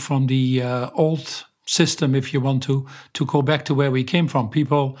pulling from the old system, if you want to go back to where we came from.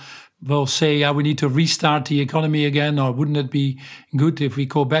 People will say, we need to restart the economy again, or wouldn't it be good if we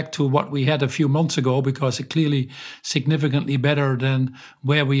go back to what we had a few months ago, because it's clearly significantly better than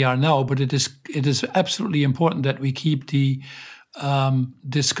where we are now. But it is absolutely important that we keep the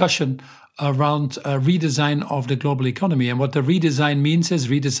discussion around a redesign of the global economy. And what the redesign means is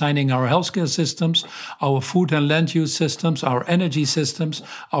redesigning our healthcare systems, our food and land use systems, our energy systems,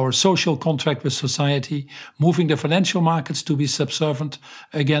 our social contract with society, moving the financial markets to be subservient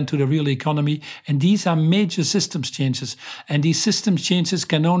again to the real economy. And these are major systems changes. And these systems changes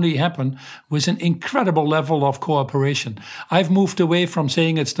can only happen with an incredible level of cooperation. I've moved away from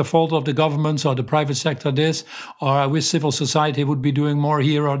saying it's the fault of the governments or the private sector this, or I wish civil society would be doing more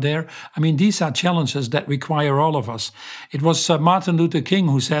here or there. I mean, these are challenges that require all of us. It was Martin Luther King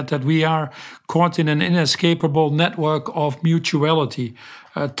who said that we are caught in an inescapable network of mutuality,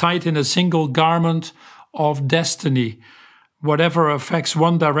 tied in a single garment of destiny. Whatever affects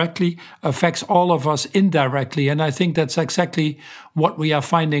one directly affects all of us indirectly. And I think that's exactly what we are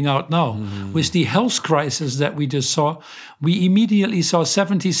finding out now. Mm-hmm. With the health crisis that we just saw, we immediately saw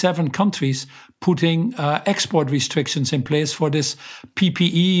 77 countries putting export restrictions in place for this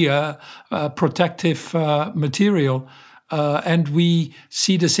PPE, protective material. And we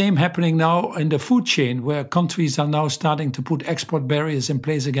see the same happening now in the food chain, where countries are now starting to put export barriers in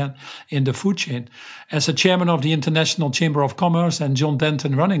place again in the food chain. As a chairman of the International Chamber of Commerce and John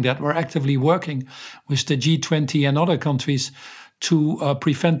Denton running that, we're actively working with the G20 and other countries to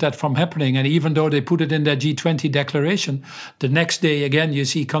prevent that from happening. And even though they put it in their G20 declaration, the next day, again, you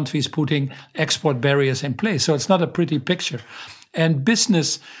see countries putting export barriers in place. So it's not a pretty picture. And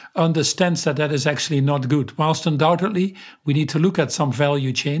business understands that is actually not good. Whilst undoubtedly, we need to look at some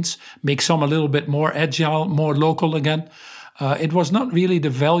value chains, make some a little bit more agile, more local again. It was not really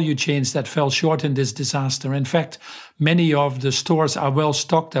the value chains that fell short in this disaster. In fact, many of the stores are well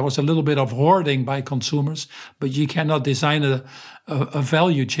stocked. There was a little bit of hoarding by consumers, but you cannot design a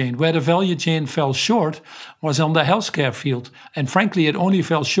value chain. Where the value chain fell short was on the healthcare field. And frankly, it only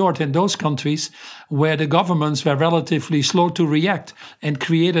fell short in those countries where the governments were relatively slow to react and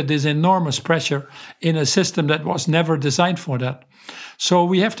created this enormous pressure in a system that was never designed for that. So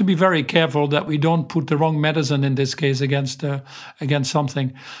we have to be very careful that we don't put the wrong medicine in this case against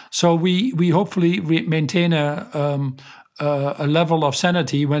something. So we hopefully maintain a level of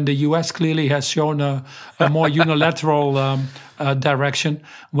sanity when the US clearly has shown a more unilateral direction,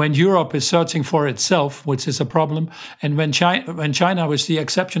 when Europe is searching for itself, which is a problem, and when China, with the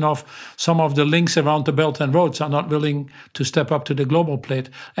exception of some of the links around the Belt and Roads, are not willing to step up to the global plate.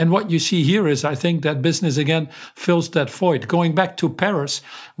 And what you see here is, I think, that business again fills that void. Going back to Paris,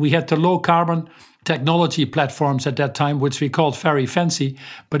 we had the low carbon technology platforms at that time, which we called very fancy,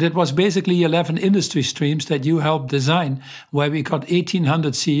 but it was basically 11 industry streams that you helped design, where we got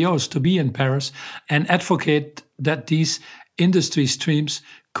 1,800 CEOs to be in Paris and advocate that these industry streams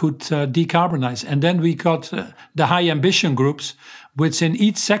could decarbonize. And then we got the high ambition groups, which in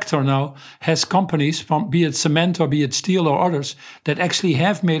each sector now has companies, from be it cement or be it steel or others, that actually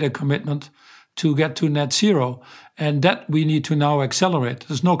have made a commitment to get to net zero. And that we need to now accelerate.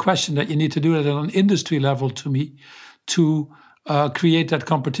 There's no question that you need to do it on an industry level, to me, to create that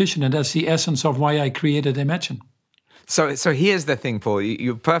competition. And that's the essence of why I created Imagine. So here's the thing, Paul.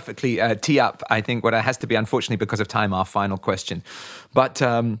 You perfectly tee up, I think, what has to be, unfortunately, because of time, our final question. But,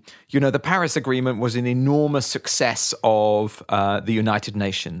 the Paris Agreement was an enormous success of the United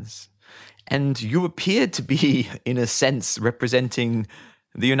Nations. And you appeared to be, in a sense, representing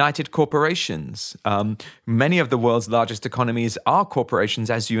the United Corporations. Many of the world's largest economies are corporations,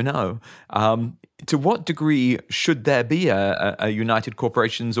 as you know. To what degree should there be a United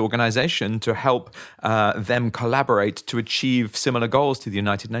Corporations organization to help them collaborate to achieve similar goals to the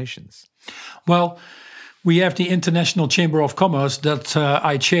United Nations? Well, we have the International Chamber of Commerce that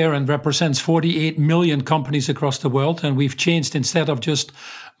I chair and represents 48 million companies across the world. And we've changed, instead of just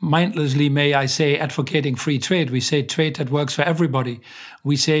mindlessly, may I say, advocating free trade, we say trade that works for everybody.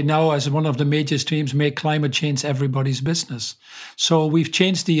 We say now, as one of the major streams, make climate change everybody's business. So we've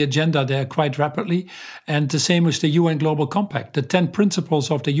changed the agenda there quite rapidly. And the same with the UN Global Compact. The 10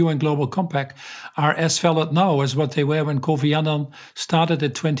 principles of the UN Global Compact are as valid now as what they were when Kofi Annan started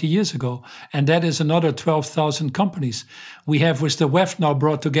it 20 years ago. And that is another 12,000 companies. We have, with the WEF, now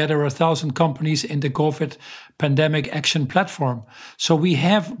brought together 1,000 companies in the COVID pandemic action platform. So we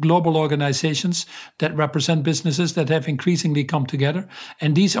have global organizations that represent businesses that have increasingly come together.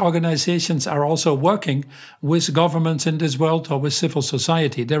 And these organizations are also working with governments in this world or with civil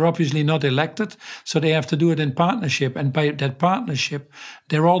society. They're obviously not elected, so they have to do it in partnership. And by that partnership,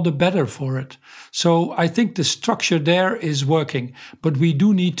 they're all the better for it. So I think the structure there is working. But we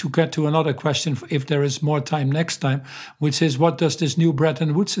do need to get to another question, if there is more time next time, which is, what does this new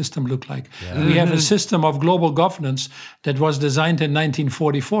Bretton Woods system look like? Yeah. We have a system of global governance that was designed in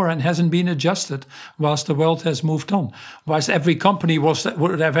 1944 and hasn't been adjusted whilst the world has moved on. Whilst every company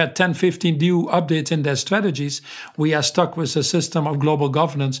would have had 10, 15 new updates in their strategies, we are stuck with a system of global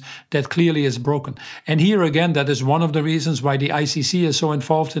governance that clearly is broken. And here again, that is one of the reasons why the ICC is so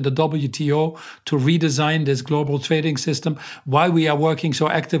involved in the WTO to redesign this global trading system, why we are working so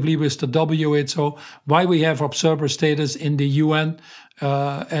actively with the WHO, why we have observer status in the UN,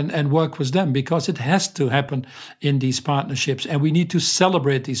 and work with them, because it has to happen in these partnerships. And we need to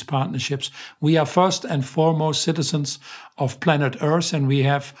celebrate these partnerships. We are first and foremost citizens of planet Earth, and we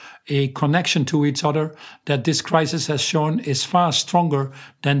have a connection to each other that this crisis has shown is far stronger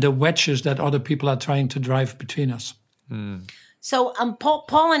than the wedges that other people are trying to drive between us. So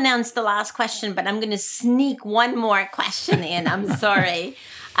Paul announced the last question, but I'm going to sneak one more question in. I'm sorry.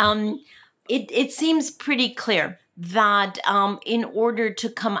 It seems pretty clear that in order to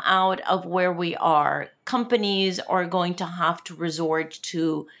come out of where we are, companies are going to have to resort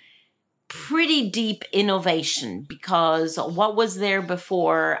to pretty deep innovation, because what was there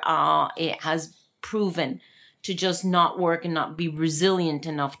before, it has proven to just not work and not be resilient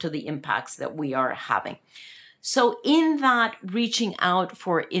enough to the impacts that we are having. So in that reaching out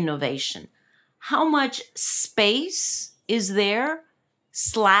for innovation, how much space is there /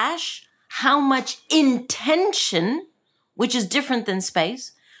 how much intention, which is different than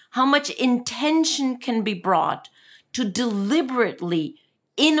space, how much intention can be brought to deliberately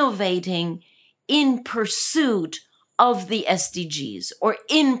innovating in pursuit of the SDGs, or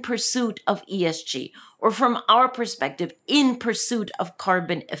in pursuit of ESG, or from our perspective, in pursuit of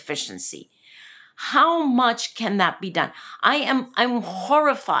carbon efficiency. How much can that be done? I'm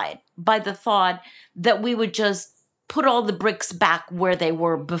horrified by the thought that we would just put all the bricks back where they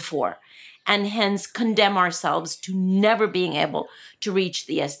were before, and hence condemn ourselves to never being able to reach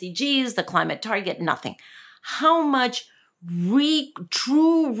the SDGs, the climate target, nothing. How much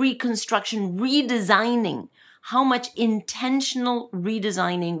true reconstruction, redesigning, how much intentional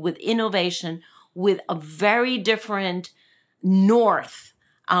redesigning with innovation, with a very different north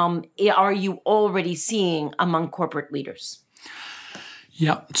are you already seeing among corporate leaders?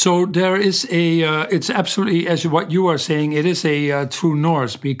 Yeah, so there is it's absolutely, as what you are saying, it is a true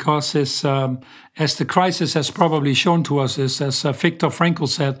north, because as the crisis has probably shown to us, is, as Viktor Frankl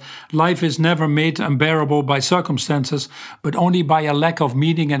said, life is never made unbearable by circumstances, but only by a lack of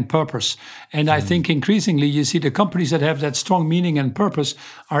meaning and purpose. And I think increasingly you see the companies that have that strong meaning and purpose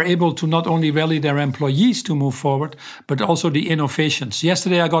are able to not only rally their employees to move forward, but also the innovations.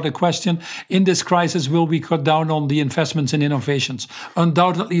 Yesterday I got a question, in this crisis, will we cut down on the investments in innovations?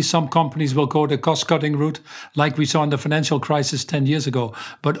 Undoubtedly, some companies will go the cost-cutting route, like we saw in the financial crisis 10 years ago.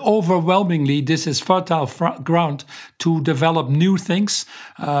 But overwhelmingly, this is fertile ground to develop new things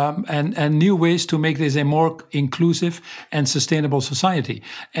and new ways to make this a more inclusive and sustainable society.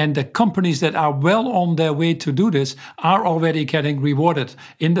 And the companies that are well on their way to do this are already getting rewarded.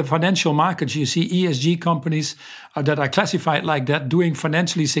 In the financial markets, you see ESG companies that are classified like that doing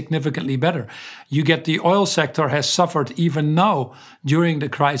financially significantly better. You get the oil sector has suffered even now during the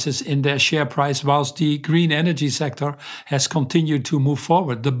crisis in their share price, whilst the green energy sector has continued to move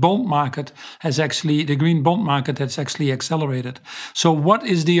forward. The bond market the green bond market has actually accelerated. So what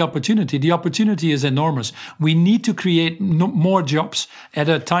is the opportunity? The opportunity is enormous. We need to create more jobs at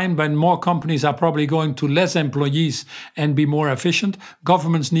a time when more companies are probably going to less employees and be more efficient.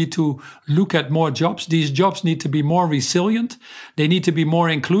 Governments need to look at more jobs. These jobs need to be more resilient. They need to be more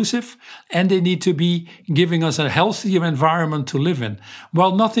inclusive, and they need to be giving us a healthier environment to live in.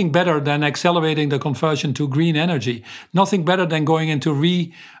 Well, nothing better than accelerating the conversion to green energy. Nothing better than going into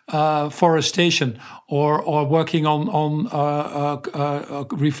reforestation or working on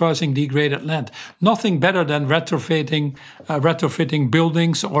reversing degraded land. Nothing better than retrofitting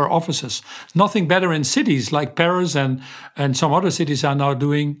buildings or offices. Nothing better in cities like Paris and some other cities are now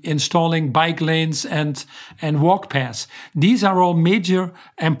doing, installing bike lanes and walk paths. These are all major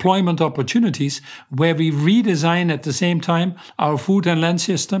employment opportunities where we redesign at the same time our food and land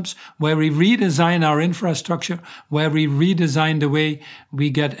systems, where we redesign our infrastructure, where we redesign the way we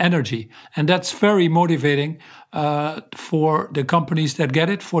get energy. And that's very motivating for the companies that get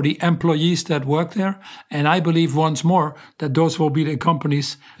it, for the employees that work there. And I believe once more that those will be the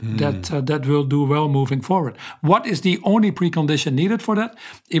companies that will do well moving forward. What is the only precondition needed for that?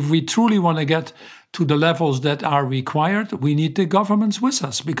 If we truly want to get to the levels that are required, we need the governments with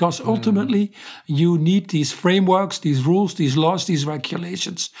us, because ultimately you need these frameworks, these rules, these laws, these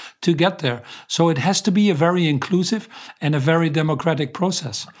regulations to get there. So it has to be a very inclusive and a very democratic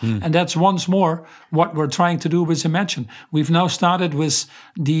process. And that's once more what we're trying to do with Imagine. We've now started with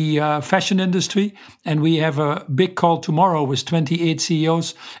the fashion industry, and we have a big call tomorrow with 28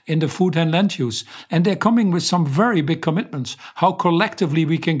 CEOs in the food and land use. And they're coming with some very big commitments, how collectively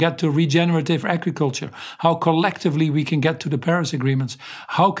we can get to regenerative agriculture, how collectively we can get to the Paris agreements,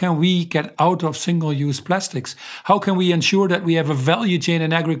 how can we get out of single-use plastics, how can we ensure that we have a value chain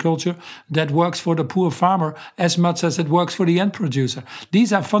in agriculture that works for the poor farmer as much as it works for the end producer.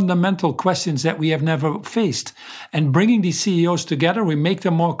 These are fundamental questions that we have never faced. And bringing these CEOs together, we make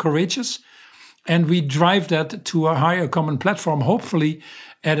them more courageous, and we drive that to a higher common platform, hopefully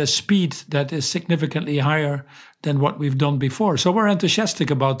at a speed that is significantly higher than what we've done before. So we're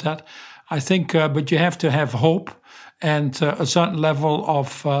enthusiastic about that. I think, but you have to have hope and a certain level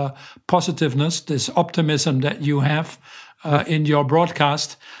of positiveness, this optimism that you have in your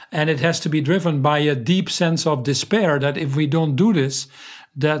broadcast. And it has to be driven by a deep sense of despair that if we don't do this,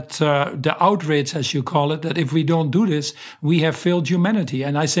 that the outrage, as you call it, that if we don't do this, we have failed humanity.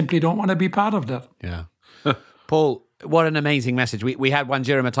 And I simply don't want to be part of that. Yeah. Paul, what an amazing message. We had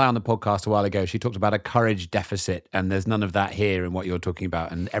Wanjira Matai on the podcast a while ago. She talked about a courage deficit, and there's none of that here in what you're talking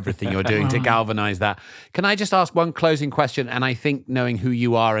about and everything you're doing to galvanize that. Can I just ask one closing question? And I think knowing who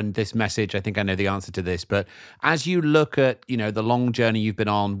you are and this message, I think I know the answer to this. But as you look at, the long journey you've been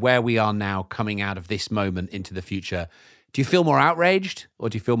on, where we are now coming out of this moment into the future, do you feel more outraged or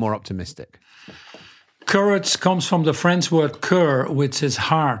do you feel more optimistic? Courage comes from the French word cœur, which is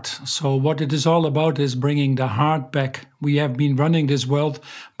heart. So what it is all about is bringing the heart back. We have been running this world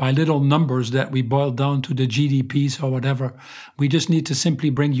by little numbers that we boil down to the GDPs or whatever. We just need to simply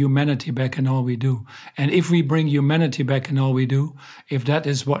bring humanity back in all we do. And if we bring humanity back in all we do, if that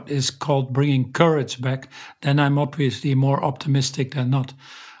is what is called bringing courage back, then I'm obviously more optimistic than not.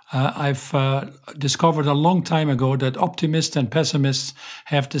 I've discovered a long time ago that optimists and pessimists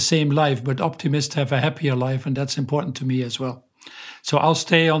have the same life, but optimists have a happier life, and that's important to me as well. So I'll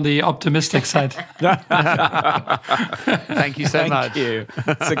stay on the optimistic side. Thank you so much. Thank you.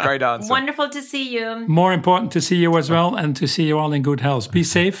 It's a great answer. Wonderful to see you. More important to see you as well, and to see you all in good health. Be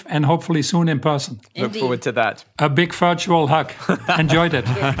safe, and hopefully soon in person. Look Indeed. forward to that. A big virtual hug. Enjoyed it.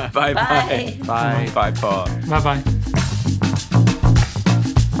 Bye. Bye. Bye. Bye, Paul. Bye-bye.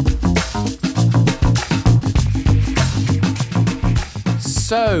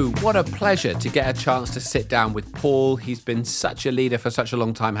 So, what a pleasure to get a chance to sit down with Paul. He's been such a leader for such a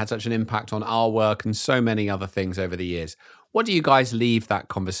long time, had such an impact on our work and so many other things over the years. What do you guys leave that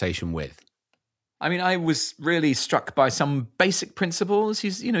conversation with? I mean, I was really struck by some basic principles.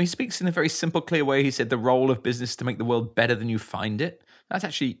 He speaks in a very simple, clear way. He said the role of business is to make the world better than you find it. That's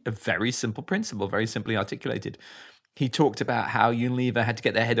actually a very simple principle, very simply articulated. He talked about how Unilever had to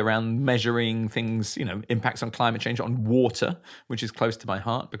get their head around measuring things, impacts on climate change, on water, which is close to my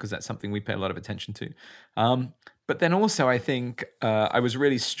heart because that's something we pay a lot of attention to. But then also, I think I was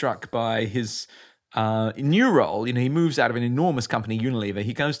really struck by his new role. He moves out of an enormous company, Unilever.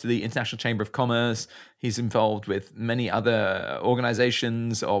 He goes to the International Chamber of Commerce. He's involved with many other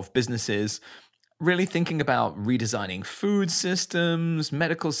organizations of businesses, really thinking about redesigning food systems,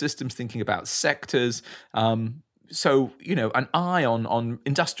 medical systems, thinking about sectors. So, an eye on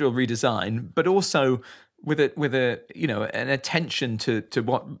industrial redesign, but also with an attention to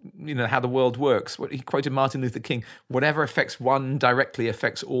what, how the world works. What he quoted Martin Luther King: "Whatever affects one directly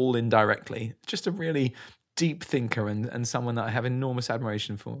affects all indirectly." Just a really deep thinker and someone that I have enormous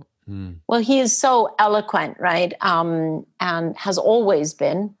admiration for. Well, he is so eloquent, right? And has always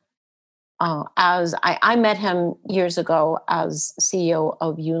been. As I met him years ago as CEO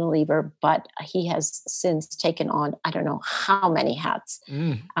of Unilever, but he has since taken on, I don't know how many hats.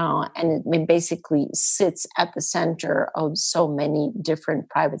 And it basically sits at the center of so many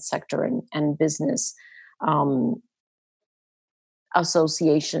different private sector and business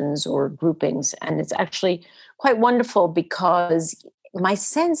associations or groupings. And it's actually quite wonderful because my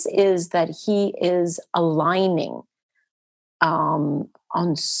sense is that he is aligning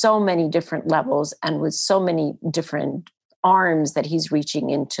on so many different levels and with so many different arms that he's reaching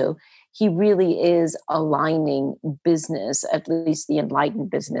into. He really is aligning business, at least the enlightened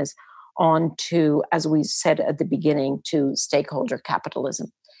business, onto, as we said at the beginning, to stakeholder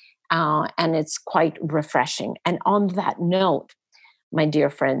capitalism. And it's quite refreshing. And on that note, my dear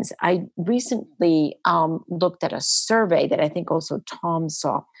friends, I recently looked at a survey that I think also Tom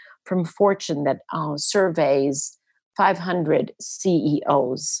saw from Fortune that surveys 500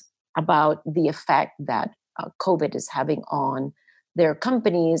 CEOs about the effect that COVID is having on their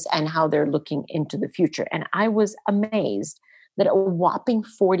companies and how they're looking into the future. And I was amazed that a whopping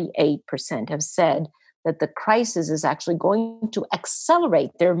 48% have said that the crisis is actually going to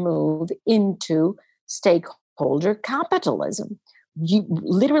accelerate their move into stakeholder capitalism.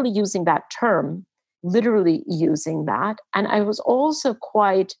 Literally using that term, And I was also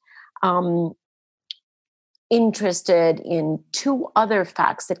quite interested in two other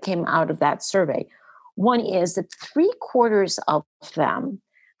facts that came out of that survey. One is that 3/4 of them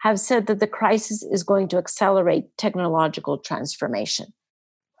have said that the crisis is going to accelerate technological transformation.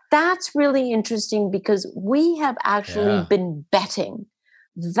 That's really interesting because we have actually been betting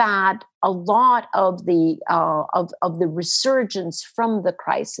that a lot of the resurgence from the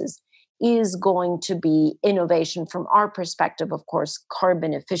crisis is going to be innovation from our perspective, of course,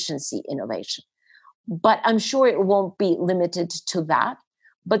 carbon efficiency innovation. But I'm sure it won't be limited to that.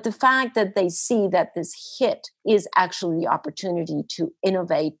 But the fact that they see that this hit is actually the opportunity to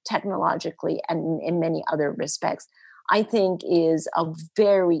innovate technologically and in many other respects, I think is a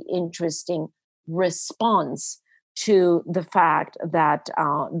very interesting response to the fact that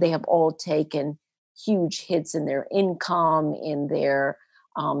they have all taken huge hits in their income, in their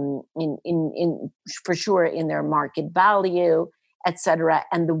for sure in their market value, etc.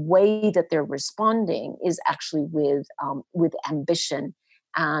 And the way that they're responding is actually with ambition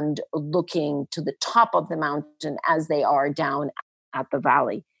and looking to the top of the mountain as they are down at the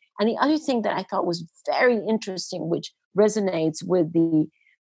valley. And the other thing that I thought was very interesting, which resonates with the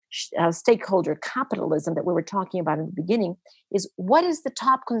stakeholder capitalism that we were talking about in the beginning, is what is the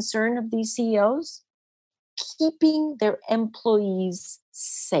top concern of these CEOs? Keeping their employees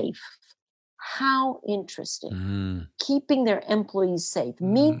safe. How interesting. Keeping their employees safe,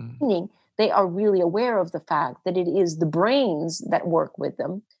 meaning they are really aware of the fact that it is the brains that work with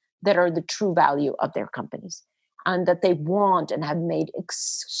them that are the true value of their companies, and that they want and have made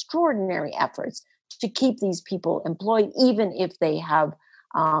extraordinary efforts to keep these people employed, even if they have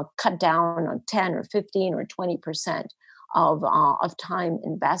cut down on 10 or 15 or 20% of time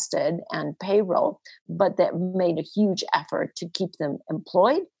invested and payroll, but that made a huge effort to keep them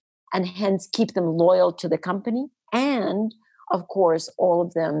employed and hence keep them loyal to the company. And of course, all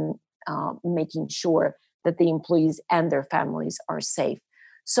of them making sure that the employees and their families are safe.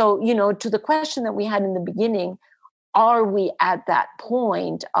 So, to the question that we had in the beginning, are we at that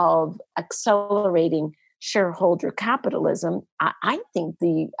point of accelerating shareholder capitalism? I think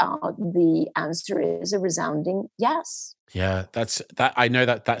the answer is a resounding yes. Yeah, that's that. I know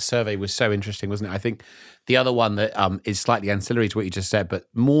that survey was so interesting, wasn't it? I think the other one that is slightly ancillary to what you just said, but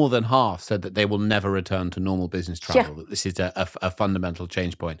more than half said that they will never return to normal business travel. That this is a fundamental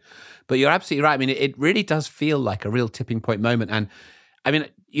change point. But you're absolutely right. I mean, it really does feel like a real tipping point moment. And I mean,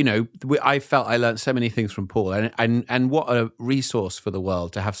 I felt I learned so many things from Paul, and what a resource for the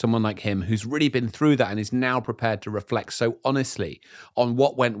world to have someone like him who's really been through that and is now prepared to reflect so honestly on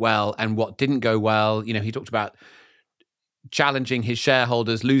what went well and what didn't go well. He talked about challenging his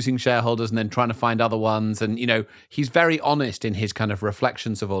shareholders, losing shareholders, and then trying to find other ones. And, he's very honest in his kind of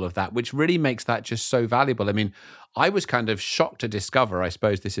reflections of all of that, which really makes that just so valuable. I mean, I was kind of shocked to discover, I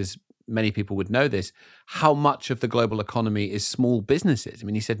suppose this is, many people would know this, how much of the global economy is small businesses. I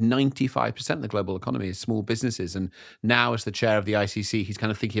mean, he said 95% of the global economy is small businesses. And now as the chair of the ICC, he's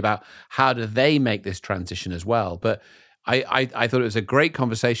kind of thinking about how do they make this transition as well. But I thought it was a great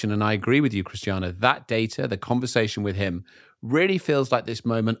conversation, and I agree with you, Christiana. That data, the conversation with him, really feels like this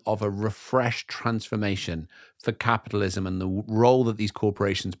moment of a refreshed transformation for capitalism and the role that these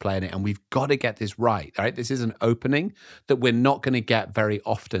corporations play in it. And we've got to get this right. This is an opening that we're not going to get very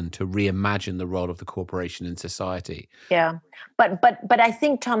often to reimagine the role of the corporation in society. Yeah, but I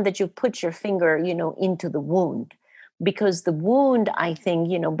think, Tom, that you've put your finger, into the wound. Because the wound, I think,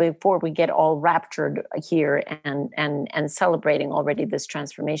 before we get all raptured here and celebrating already this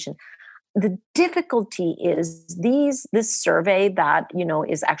transformation, the difficulty is this survey that,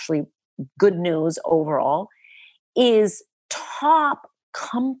 is actually good news overall, is top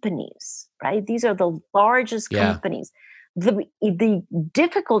companies, right? These are the largest companies. The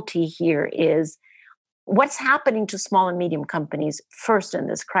difficulty here is what's happening to small and medium companies first in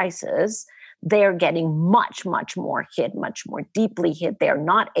this crisis. They're getting much, much more hit, much more deeply hit. They are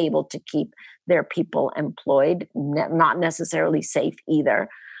not able to keep their people employed, not necessarily safe either.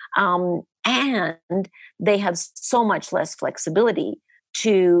 And they have so much less flexibility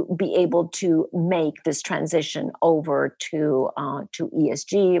to be able to make this transition over to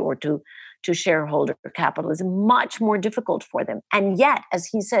ESG or to shareholder capitalism much more difficult for them. And yet, as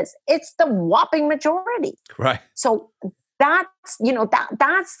he says, it's the whopping majority. Right. So that's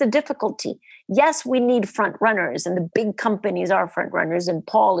the difficulty. Yes, we need front runners, and the big companies are front runners, and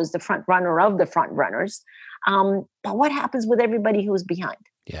Paul is the front runner of the front runners. But what happens with everybody who is behind?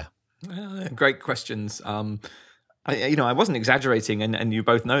 Yeah. Great questions. I wasn't exaggerating, and you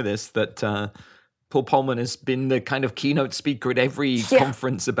both know this, that Paul Polman has been the kind of keynote speaker at every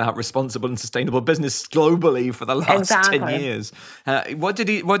conference about responsible and sustainable business globally for the last 10 years. What did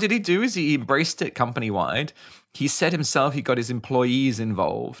he do is he embraced it company-wide. He said himself he got his employees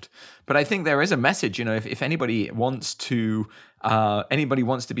involved. But I think there is a message, if anybody wants to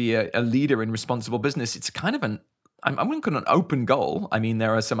be a leader in responsible business, it's kind of I'm going to call it an open goal. I mean,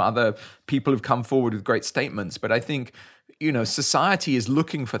 there are some other people who've come forward with great statements, but I think, society is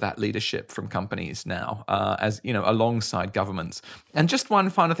looking for that leadership from companies now, alongside governments. And just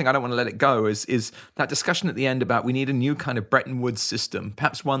one final thing, I don't want to let it go, is that discussion at the end about we need a new kind of Bretton Woods system,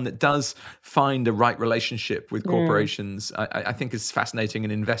 perhaps one that does find the right relationship with corporations. I think is fascinating,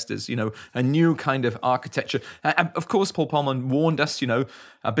 and investors, a new kind of architecture. And of course, Paul Polman warned us,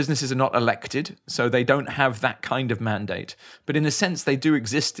 businesses are not elected, so they don't have that kind of mandate. But in a sense, they do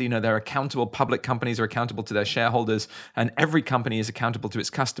exist. They're accountable. Public companies are accountable to their shareholders, and every company is accountable to its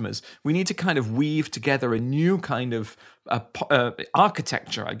customers. We need to kind of weave together a new kind of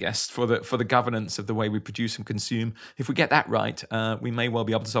architecture, I guess, for the governance of the way we produce and consume. If we get that right, we may well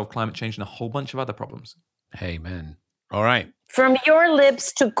be able to solve climate change and a whole bunch of other problems. Amen. All right. From your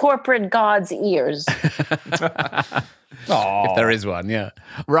lips to corporate God's ears. If there is one, yeah.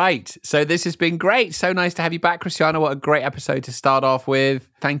 Right. So this has been great. So nice to have you back, Christiana. What a great episode to start off with.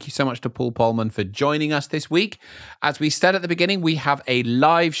 Thank you so much to Paul Polman for joining us this week. As we said at the beginning, we have a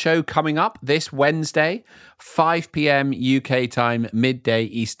live show coming up this Wednesday, 5 p.m. UK time, midday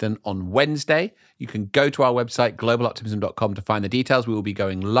Eastern on Wednesday. You can go to our website, globaloptimism.com, to find the details. We will be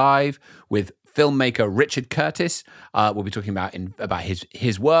going live with filmmaker Richard Curtis. We'll be talking about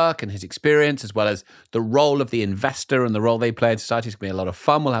his work and his experience, as well as the role of the investor and the role they play in society. It's going to be a lot of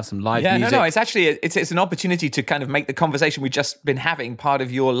fun. We'll have some live music. No. It's actually it's an opportunity to kind of make the conversation we've just been having part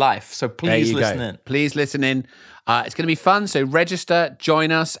of your life. So please listen in. Please listen in. It's going to be fun. So register,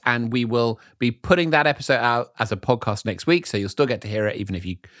 join us, and we will be putting that episode out as a podcast next week. So you'll still get to hear it, even if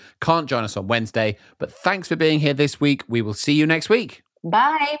you can't join us on Wednesday. But thanks for being here this week. We will see you next week.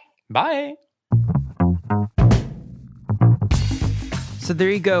 Bye. Bye. So there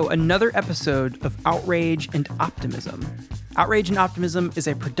you go, another episode of Outrage and Optimism. Outrage and Optimism is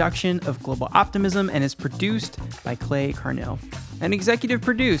a production of Global Optimism and is produced by Clay Carnell and executive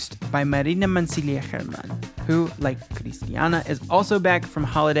produced by Marina Mancilia Herman, who, like Cristiana, is also back from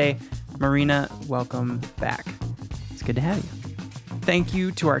holiday. Marina, welcome back. It's good to have you. Thank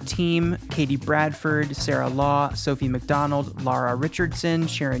you to our team, Katie Bradford, Sarah Law, Sophie McDonald, Laura Richardson,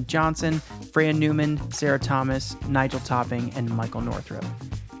 Sharon Johnson, Freya Newman, Sarah Thomas, Nigel Topping, and Michael Northrup.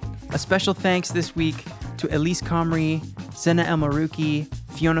 A special thanks this week to Elise Comrie, Zena Elmaruki,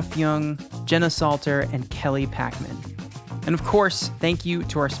 Fiona Fyung, Jenna Salter, and Kelly Packman. And of course, thank you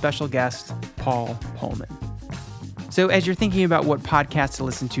to our special guest, Paul Pullman. So as you're thinking about what podcast to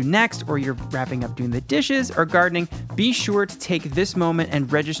listen to next, or you're wrapping up doing the dishes or gardening, be sure to take this moment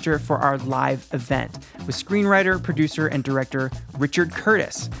and register for our live event with screenwriter, producer, and director Richard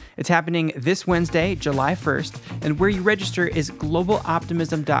Curtis. It's happening this Wednesday, July 1st, and where you register is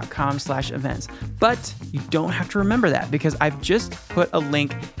globaloptimism.com/events. But you don't have to remember that, because I've just put a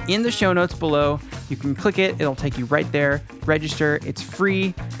link in the show notes below. You can click it, it'll take you right there. Register, it's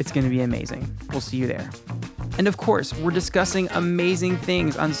free, it's going to be amazing. We'll see you there. And of course, we're discussing amazing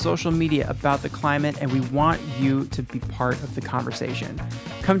things on social media about the climate, and we want you to be part of the conversation.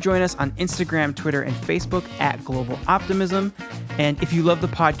 Come join us on Instagram, Twitter, and Facebook at Global Optimism. And if you love the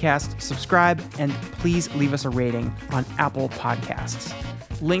podcast, subscribe and please leave us a rating on Apple Podcasts.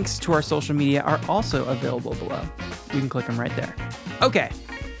 Links to our social media are also available below. You can click them right there. Okay,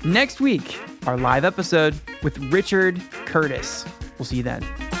 next week, our live episode with Richard Curtis. We'll see you then.